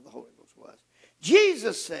Son and of the Holy Ghost was.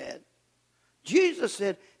 Jesus said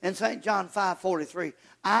in St. John 5:43,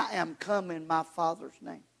 I am come in my Father's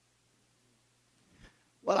name.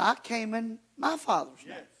 Well, I came in my Father's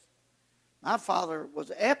name. My father was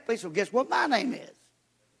Epley, so guess what my name is?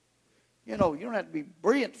 know, you don't have to be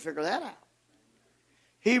brilliant to figure that out.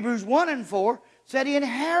 Hebrews 1:4 said he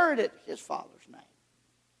inherited his Father's name.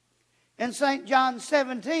 In St. John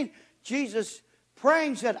 17, Jesus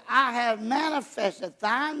praying said, I have manifested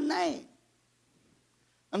thy name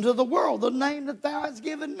unto the world. The name that thou hast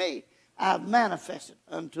given me, I have manifested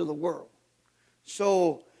unto the world.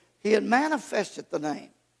 So he had manifested the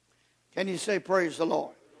name. Can you say praise the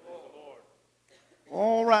Lord?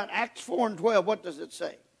 All right, Acts 4:12, what does it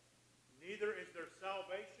say? Neither is there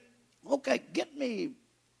salvation. Okay, get me,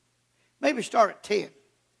 maybe start at 10.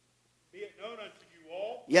 Be it known unto you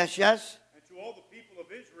all. Yes, yes. And to all the people of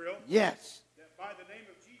Israel. Yes. That by the name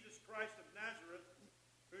of Jesus Christ of Nazareth,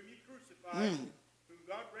 whom ye crucified, whom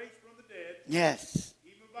God raised from the dead. Yes.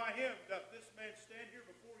 Even by him doth this man stand here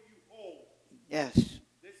before you whole. Yes.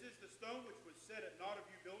 This is the stone which was set at naught of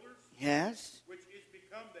you builders. Yes. Which is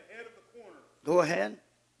become the head of the corner. Go ahead.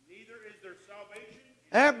 Neither is there salvation.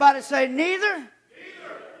 Everybody say neither. Neither.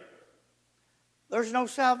 There's no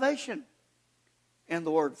salvation in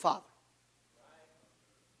the word Father.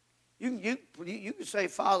 You can say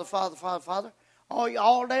Father, Father, Father, Father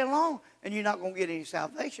all day long, and you're not going to get any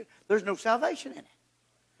salvation. There's no salvation in it.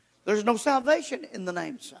 There's no salvation in the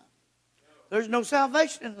name Son. There's no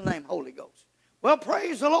salvation in the name Holy Ghost. Well,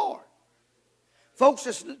 praise the Lord. Folks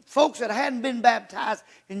that hadn't been baptized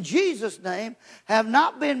in Jesus' name have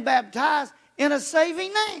not been baptized in a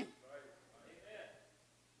saving name.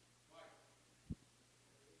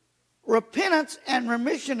 Repentance and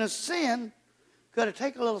remission of sin. Got to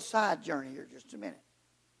take a little side journey here just a minute.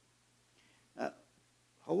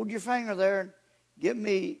 Hold your finger there and give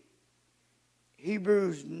me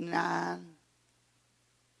Hebrews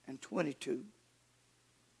 9:22.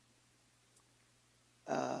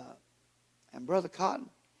 And Brother Cotton,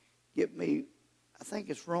 get me, I think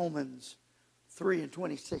it's Romans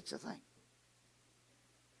 3:26, I think.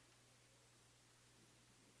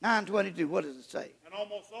 9:22, what does it say? And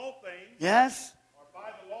almost all things Yes. are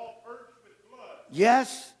by the law purged with blood.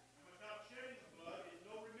 Yes. And without shedding of blood is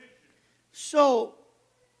no remission. So,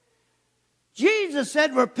 Jesus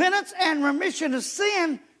said repentance and remission of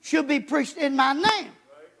sin should be preached in my name.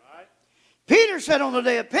 Right. Peter said on the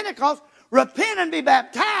day of Pentecost, repent and be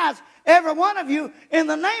baptized, every one of you, in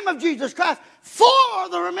the name of Jesus Christ for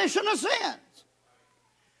the remission of sins.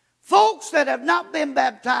 Folks that have not been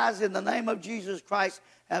baptized in the name of Jesus Christ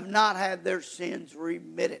have not had their sins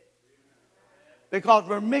remitted. Because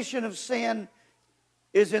remission of sin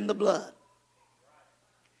is in the blood.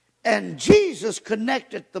 And Jesus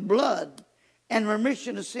connected the blood and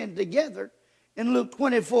remission of sin together in Luke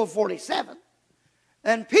 24:47.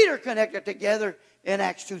 And Peter connected together in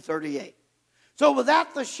Acts 2:38. So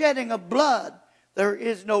without the shedding of blood, there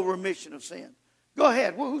is no remission of sin. Go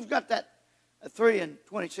ahead. Well, who's got that?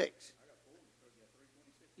 3:26.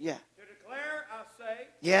 Yeah. To declare, I say,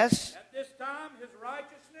 Yes. at this time his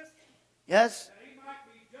righteousness, Yes. that he might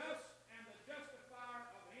be just and the justifier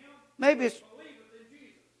of him Maybe it's, who believeth in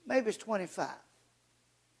Jesus, maybe it's 25.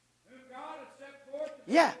 whom God has set forth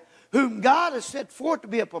to Yeah. Whom God has set forth to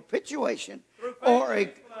be a propitiation or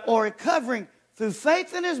a covering through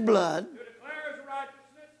faith in his blood. to declare his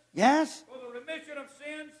righteousness Yes. for the remission of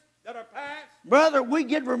sins that are past. Brother, we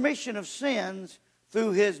get remission of sins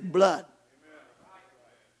through his blood.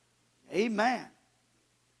 Amen.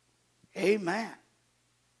 Amen.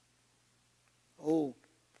 Oh,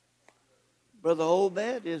 Brother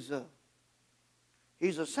Obed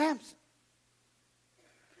he's a Samson.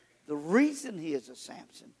 The reason he is a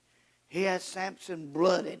Samson, he has Samson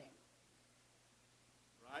blood in him.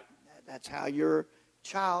 Right. That's how you're a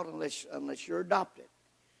child unless you're adopted.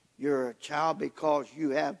 You're a child because you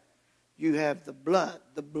have the blood.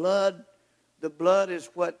 The blood is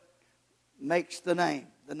what makes the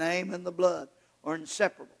name. The name and the blood are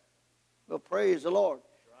inseparable. Well, praise the Lord.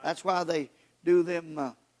 Right. That's why they do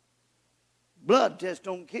them blood tests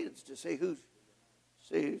on kids to see who's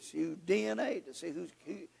DNA, to see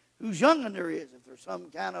who's younger there is. If there's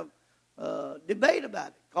some kind of debate about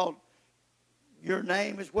it, called your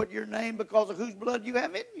name is what your name because of whose blood you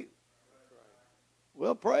have in you.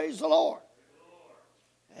 Well, praise the Lord.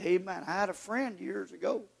 Amen. I had a friend years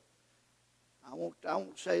ago. I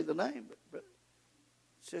won't say the name, but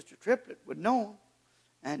Sister Triplet would know him.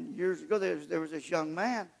 And years ago, there was this young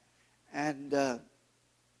man, and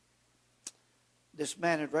this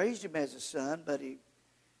man had raised him as a son, but he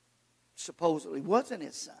supposedly wasn't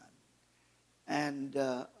his son. And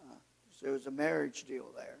so there was a marriage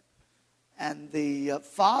deal there. And the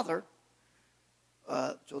father,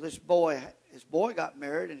 so his boy got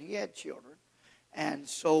married, and he had children. And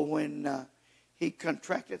so when he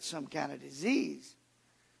contracted some kind of disease,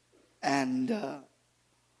 and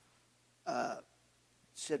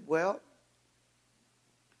said, well,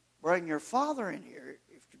 bring your father in here.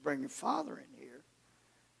 If you bring your father in here,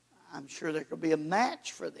 I'm sure there could be a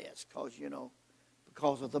match for this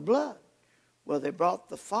because of the blood. Well, they brought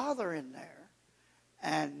the father in there,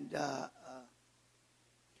 and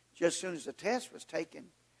just as soon as the test was taken,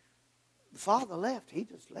 the father left. He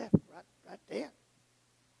just left right then.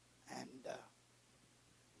 And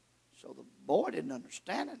so the boy didn't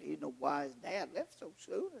understand it. He didn't know why his dad left so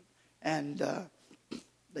soon. And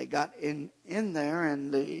they got in there,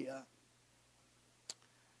 and the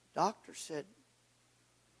doctor said,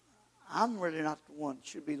 I'm really not the one,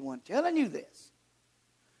 should be the one telling you this.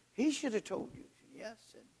 He should have told you. Yes.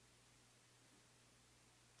 And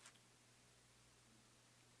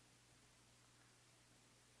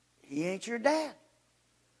he ain't your dad.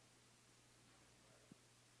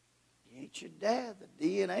 He ain't your dad. The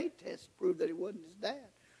DNA test proved that he wasn't his dad.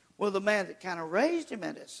 Well, the man that kind of raised him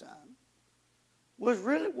and his son was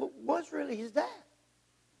really his dad.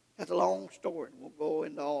 That's a long story. We'll go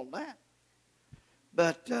into all that.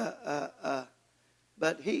 But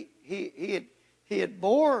he had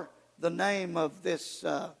bore the name of this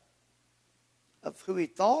of who he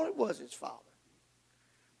thought it was his father.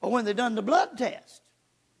 But when they done the blood test,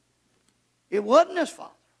 it wasn't his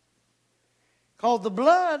father. Because the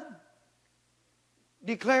blood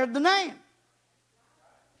declared the name.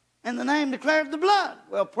 And the name declared the blood.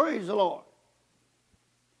 Well, praise the Lord.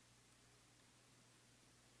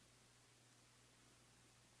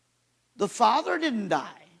 The Father didn't die.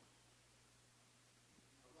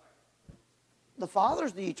 The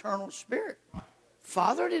Father's the eternal Spirit.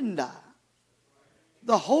 Father didn't die.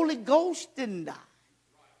 The Holy Ghost didn't die.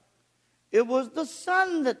 It was the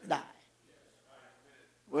Son that died.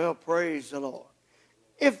 Well, praise the Lord.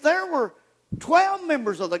 If there were 12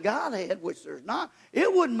 members of the Godhead, which there's not,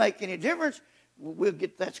 it wouldn't make any difference. We'll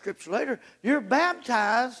get that scripture later. You're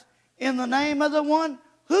baptized in the name of the one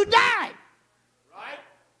who died. Right.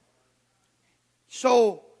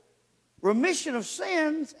 So, remission of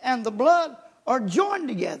sins and the blood are joined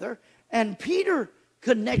together, and Peter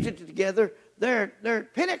connected it together there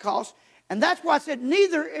at Pentecost, and that's why I said,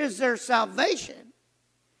 neither is there salvation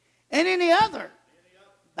in any other.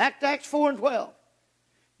 Back to Acts 4 and 12.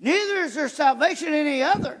 Neither is there salvation in any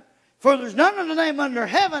other, for there's none other name under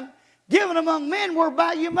heaven given among men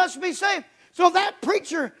whereby you must be saved. So that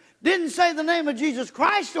preacher didn't say the name of Jesus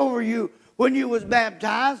Christ over you when you was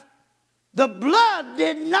baptized. The blood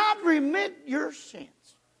did not remit your sins.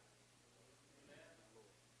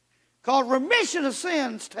 Because remission of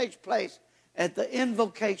sins takes place at the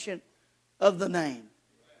invocation of the name.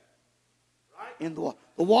 In the water.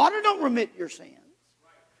 The water don't remit your sins.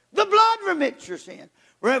 The blood remits your sins.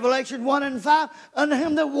 Revelation 1 and 5, unto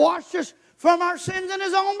him that washed us from our sins in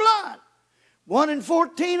his own blood. 1 and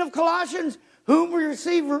 14 of Colossians, whom we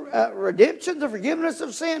receive redemption, the forgiveness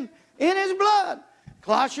of sin in his blood.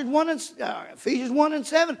 Colossians 1 and Ephesians 1 and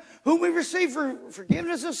 7, whom we receive for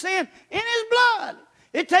forgiveness of sin in his blood.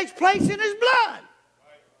 It takes place in his blood.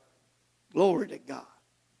 Glory to God.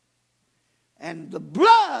 And the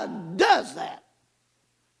blood does that.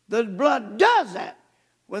 The blood does that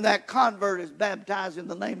when that convert is baptized in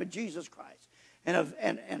the name of Jesus Christ. And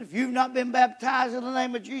if you've not been baptized in the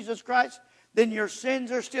name of Jesus Christ, then your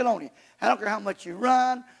sins are still on you. I don't care how much you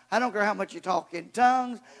run. I don't care how much you talk in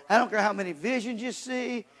tongues. I don't care how many visions you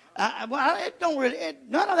see. None of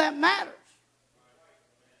that matters.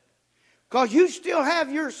 Because you still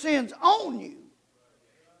have your sins on you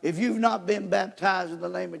if you've not been baptized in the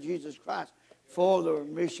name of Jesus Christ for the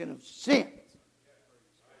remission of sins.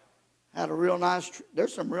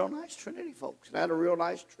 There's some real nice Trinity folks. I had a real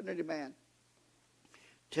nice Trinity man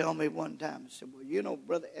tell me one time, he said, well, you know,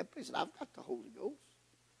 Brother Epley, said, I've got the Holy Ghost.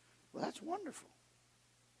 Well, that's wonderful.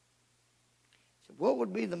 He said, what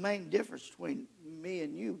would be the main difference between me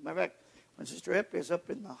and you? Matter of fact, when Sister Epley is up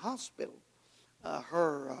in the hospital,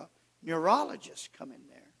 her neurologist come in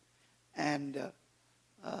there, and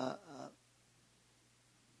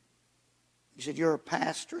he said, you're a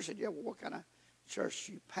pastor? I said, yeah, well, what kind of church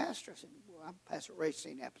you pastor? I said, well, I'm pastor at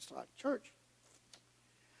Racine Apostolic Church.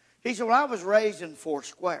 He said, well, I was raised in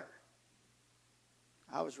Foursquare.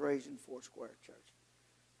 I was raised in Foursquare Church.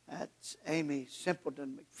 That's Amy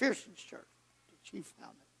Simpleton McPherson's church that she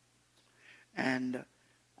founded. And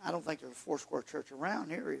I don't think there's a Foursquare church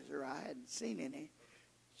around here, is there? I hadn't seen any.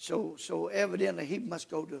 So evidently he must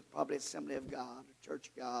go to probably Assembly of God, or Church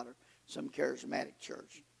of God, or some charismatic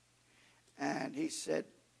church. And he said,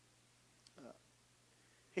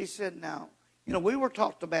 now, you know, we were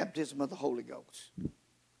taught the baptism of the Holy Ghost. He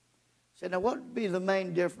said, now what would be the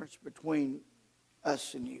main difference between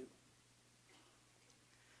us and you?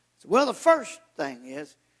 Well, the first thing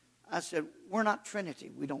is, I said, we're not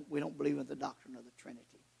Trinity. We don't believe in the doctrine of the Trinity.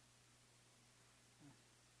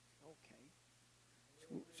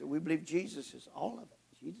 Okay. So we believe Jesus is all of it.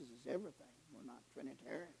 Jesus is everything. We're not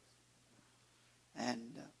Trinitarians.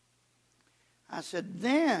 And I said,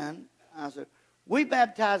 we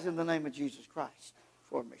baptize in the name of Jesus Christ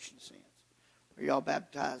for remission of sins. Are y'all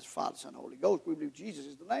baptized Father, Son, Holy Ghost? We believe Jesus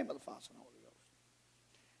is the name of the Father, Son, Holy Ghost.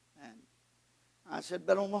 And I said,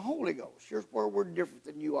 but on the Holy Ghost, here's where we're different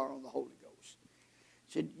than you are on the Holy Ghost.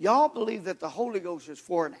 I said, y'all believe that the Holy Ghost is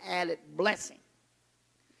for an added blessing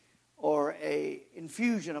or a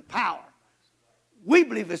infusion of power. We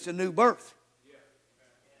believe it's a new birth.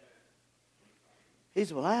 He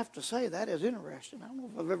said, well, I have to say, that is interesting. I don't know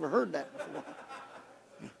if I've ever heard that before.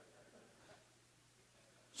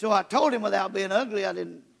 So I told him without being ugly, I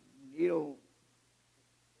didn't, he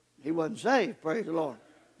wasn't saved, praise the Lord.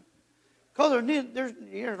 Because there's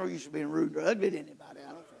no use of being rude or ugly to anybody,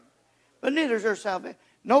 I don't think. But neither is there salvation.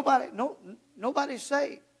 Nobody's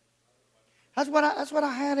saved. That's what I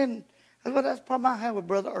had that's the problem I had with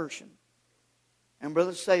Brother Urshan and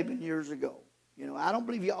Brother Saban years ago. I don't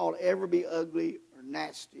believe you ought to ever be ugly or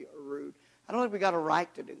nasty or rude. I don't think we got a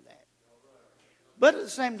right to do that. But at the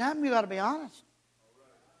same time, you got to be honest.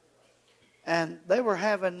 And they were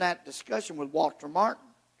having that discussion with Walter Martin.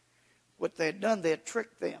 What they had done, they had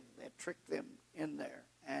tricked them. They had tricked them in there.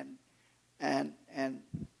 And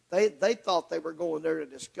they thought they were going there to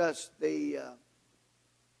discuss the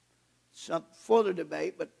some further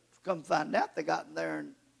debate, but come find out they got in there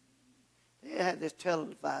and they had this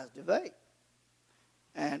televised debate.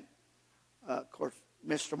 And, of course,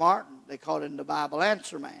 Mr. Martin, they called him the Bible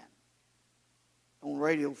Answer Man on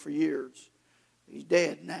radio for years. He's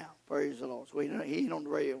dead now, praise the Lord. So he ain't on the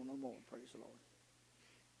radio no more, praise the Lord.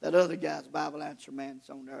 That other guy's Bible Answer Man's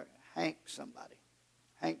on there, Hank somebody.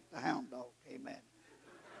 Hank the Hound Dog, amen.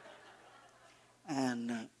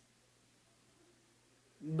 And,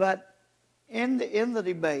 but in the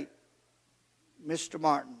debate, Mr.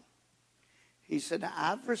 Martin, he said, now,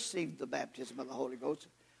 I've received the baptism of the Holy Ghost.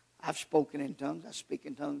 I've spoken in tongues. I speak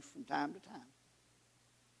in tongues from time to time.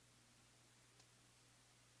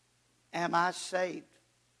 Am I saved?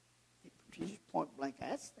 He just point blank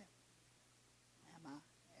asked them.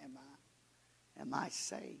 Am I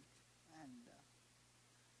saved? And,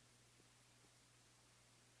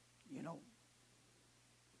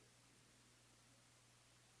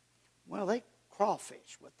 well, they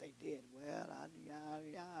crawfish what they did. Well,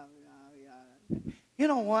 you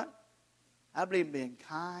know what? I believe in being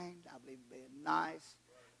kind. I believe in being nice.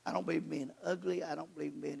 I don't believe in being ugly. I don't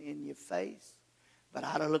believe in being in your face. But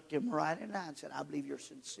I'd have looked him right in the eye and said, I believe you're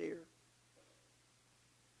sincere.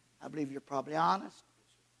 I believe you're probably honest.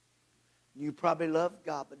 You probably love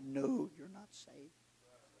God, but no, you're not saved.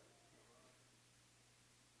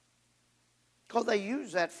 Because they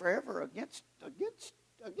use that forever against them.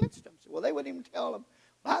 So, well, they wouldn't even tell them.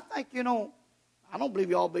 Well, I think, I don't believe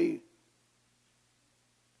you all be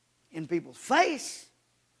in people's face.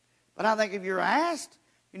 But I think if you're asked,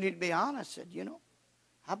 you need to be honest. Said,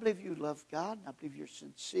 I believe you love God, and I believe you're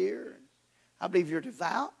sincere, and I believe you're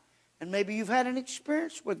devout, and maybe you've had an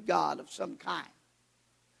experience with God of some kind.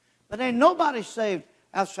 But ain't nobody saved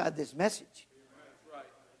outside this message.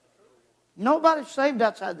 Nobody's saved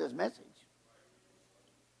outside this message.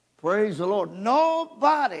 Praise the Lord.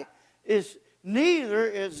 Neither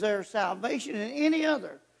is there salvation in any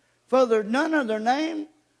other. For there's none other name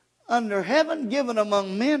under heaven given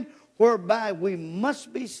among men whereby we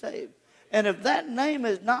must be saved. And if that name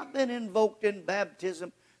has not been invoked in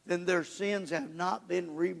baptism, then their sins have not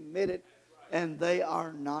been remitted, and they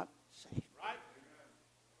are not saved.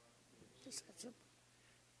 Just that simple.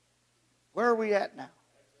 Where are we at now?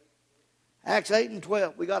 Acts 8 and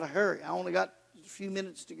 12. We got to hurry. I only got a few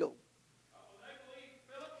minutes to go.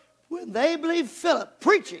 When they believed Philip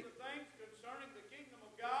preaching,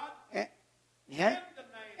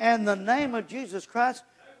 and the name of Jesus Christ,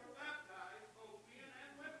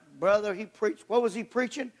 brother, he preached. What was he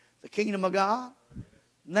preaching? The kingdom of God,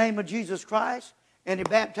 name of Jesus Christ, and he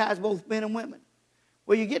baptized both men and women.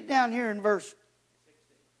 Well, you get down here in verse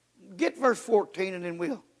 14, and then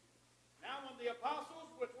we'll. Now when the apostles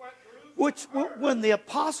when the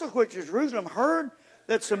apostles which is Jerusalem heard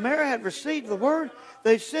that Samaria had received the word,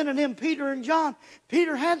 they sent unto him Peter and John.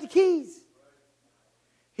 Peter had the keys.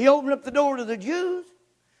 He opened up the door to the Jews,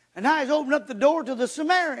 and now he's opened up the door to the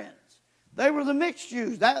Samaritans. They were the mixed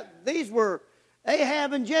Jews. These were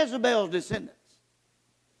Ahab and Jezebel's descendants.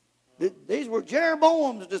 These were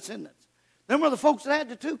Jeroboam's descendants. Them were the folks that had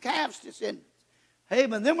the two calves' descendants. Hey,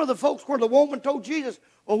 but them were the folks where the woman told Jesus,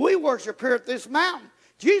 well, we worship here at this mountain.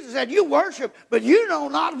 Jesus said, you worship, but you know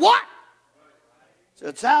not what.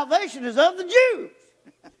 So salvation is of the Jews.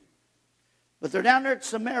 But they're down there at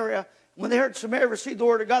Samaria. When they heard Samaria receive the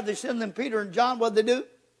word of God, they sent them Peter and John. What did they do?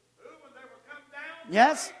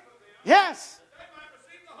 Yes. Yes.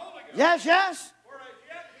 Yes, yes.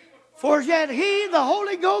 For as yet he, the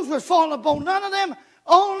Holy Ghost, was fallen upon none of them.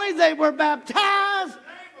 Only they were baptized.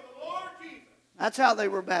 That's how they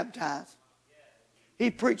were baptized. He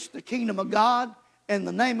preached the kingdom of God in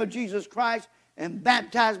the name of Jesus Christ and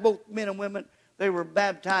baptized both men and women. They were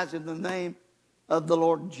baptized in the name of the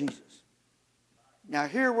Lord Jesus. Now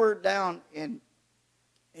here we're down in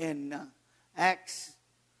Acts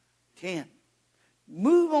 10.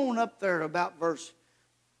 Move on up there to about verse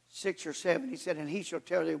 6 or 7. He said, and he shall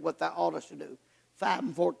tell thee what thou oughtest to do.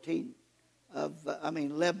 11,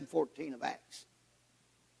 14 of Acts.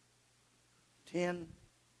 10,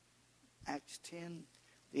 Acts 10.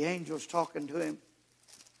 The angel's talking to him.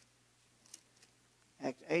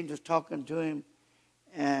 Angel's talking to him.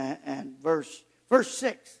 And verse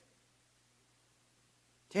 6.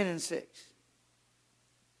 10 and 6.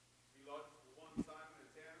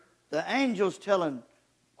 The angel's telling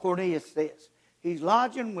Cornelius this. He's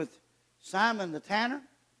lodging with Simon the tanner.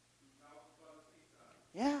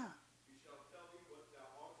 Yeah.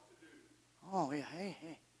 Oh, yeah.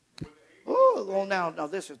 Hey. Oh, well, now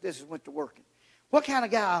this is went to working. What kind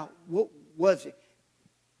of guy was he?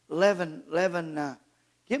 11,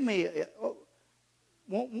 give me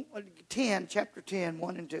 10, chapter 10,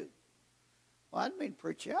 1 and 2. Well, I didn't mean to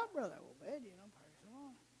preach you out, brother. Well, bad, you know. Praise the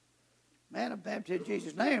Lord. Man of baptism in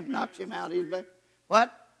Jesus' name knocks him out. He's bad. What?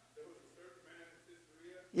 There was a certain man in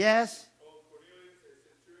Caesarea. Yes. Called Cornelius, a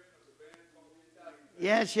centurion of the band called the Italians.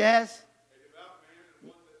 Yes. A devout man and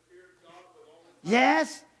one that feared God with all his heart.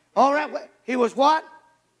 Yes. All right. He was what?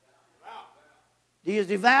 He was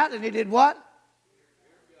devout, and he did what?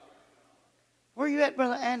 Where are you at,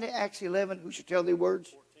 Brother Andy? Acts 11. Who shall tell thee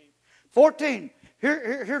words? 14.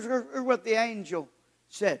 Here's what the angel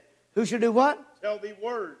said. Who shall do what? Tell thee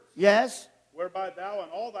words. Yes. Whereby thou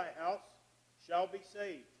and all thy house shall be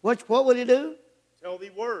saved. What will he do? Tell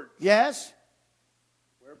thee words. Yes.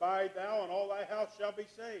 Whereby thou and all thy house shall be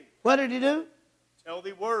saved. What did he do? Tell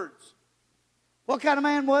thee words. What kind of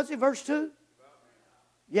man was he? Verse 2.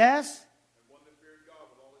 Yes. And one that feared God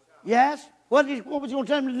with all his house. Yes. What was he going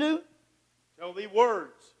to tell him to do? Tell thee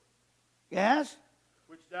words. Yes.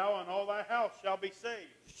 Which thou and all thy house shall be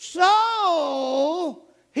saved. So,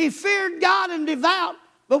 he feared God and devout,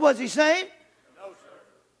 but was he saved? No, sir.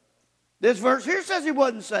 This verse here says he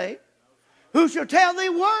wasn't saved. Who shall tell thee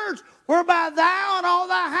words whereby thou and all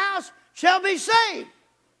thy house shall be saved?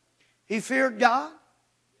 He feared God,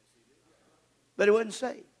 but he wasn't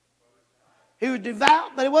saved. He was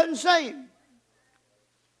devout, but he wasn't saved.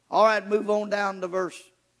 All right, move on down to verse,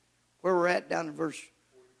 where we're at, down to verse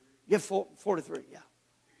 43, yeah.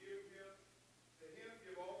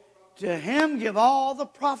 To him give all the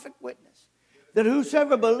prophet witness, that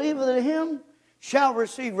whosoever believeth in him shall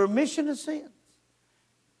receive remission of sins.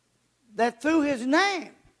 That through his name,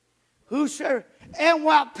 whosoever. And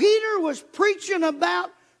while Peter was preaching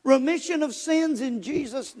about remission of sins in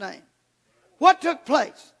Jesus' name, what took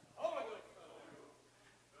place?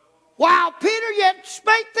 While Peter yet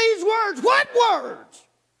spake these words, what words?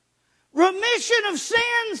 Remission of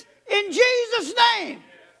sins in Jesus' name.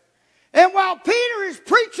 And while Peter is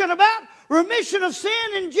preaching about remission of sin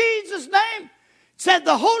in Jesus' name, said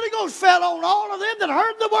the Holy Ghost fell on all of them that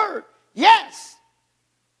heard the word. Yes.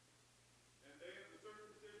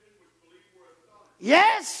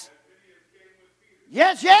 Yes.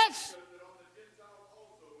 Yes, yes.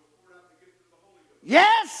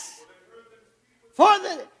 Yes. For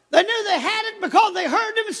they knew they had it because they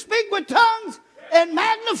heard them speak with tongues and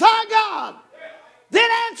magnify God. Then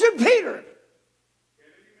answered Peter,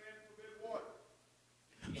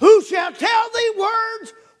 who shall tell thee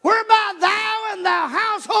words whereby thou and thy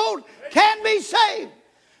household can be saved?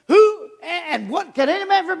 Who and what can any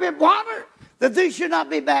man forbid water, that these should not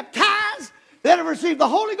be baptized, that have received the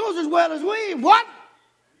Holy Ghost as well as we? What?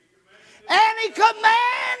 And he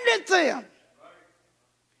commanded them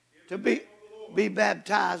to be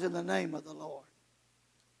baptized in the name of the Lord.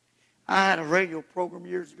 I had a radio program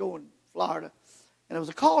years ago in Florida, and it was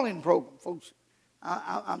a call-in program, folks.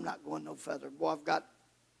 I'm not going no further. Boy, I've got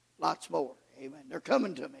lots more. Amen. They're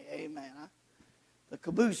coming to me. Amen. The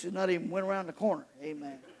caboose has not even went around the corner.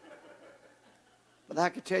 Amen. But I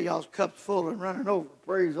could tell y'all's cup's full and running over.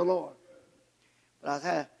 Praise the Lord.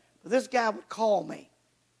 But this guy would call me,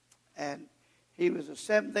 and he was a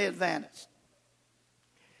Seventh-day Adventist.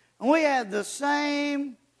 And we had the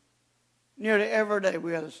same, nearly every day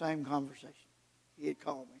we had the same conversation. He'd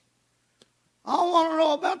call me. I want to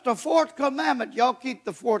know about the fourth commandment. Y'all keep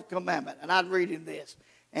the fourth commandment. And I'd read him this.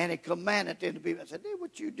 And he commanded them to be. I said,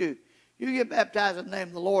 what you do? You get baptized in the name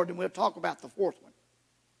of the Lord, and we'll talk about the fourth one.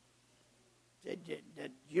 I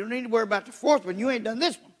said, you don't need to worry about the fourth one. You ain't done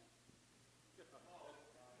this one.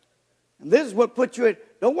 And this is what puts you in.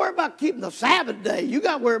 Don't worry about keeping the Sabbath day. You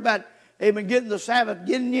got to worry about, amen, getting the Sabbath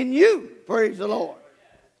getting in you. Praise the Lord.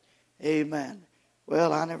 Amen.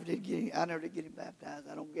 Well, I never did get him baptized.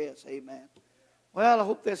 I don't guess. Amen. Well, I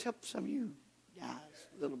hope this helps some of you guys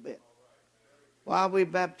a little bit. Why are we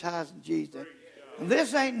baptized in Jesus? And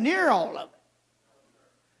this ain't near all of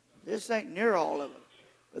it. This ain't near all of it.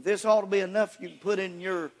 But this ought to be enough you can put in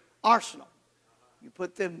your arsenal. You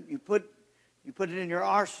put it in your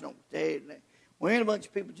arsenal. We ain't a bunch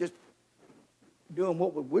of people just doing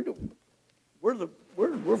what we're doing.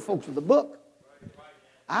 We're folks of the book.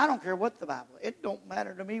 I don't care what the Bible. It don't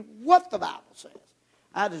matter to me what the Bible says.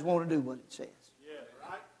 I just want to do what it says.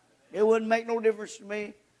 It wouldn't make no difference to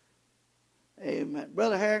me. Amen.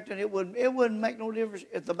 Brother Harrington, it wouldn't make no difference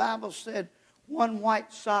if the Bible said one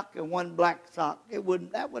white sock and one black sock. I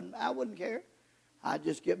wouldn't care. I'd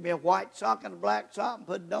just get me a white sock and a black sock and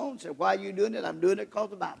put it on and say, why are you doing it? I'm doing it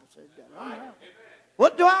because the Bible says that. Right.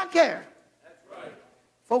 What do I care? That's right.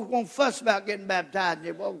 Folks won't fuss about getting baptized.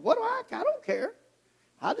 Well, what do I care? I don't care.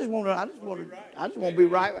 I just want to be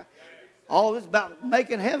right. All this about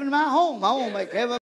making heaven my home. I want to make heaven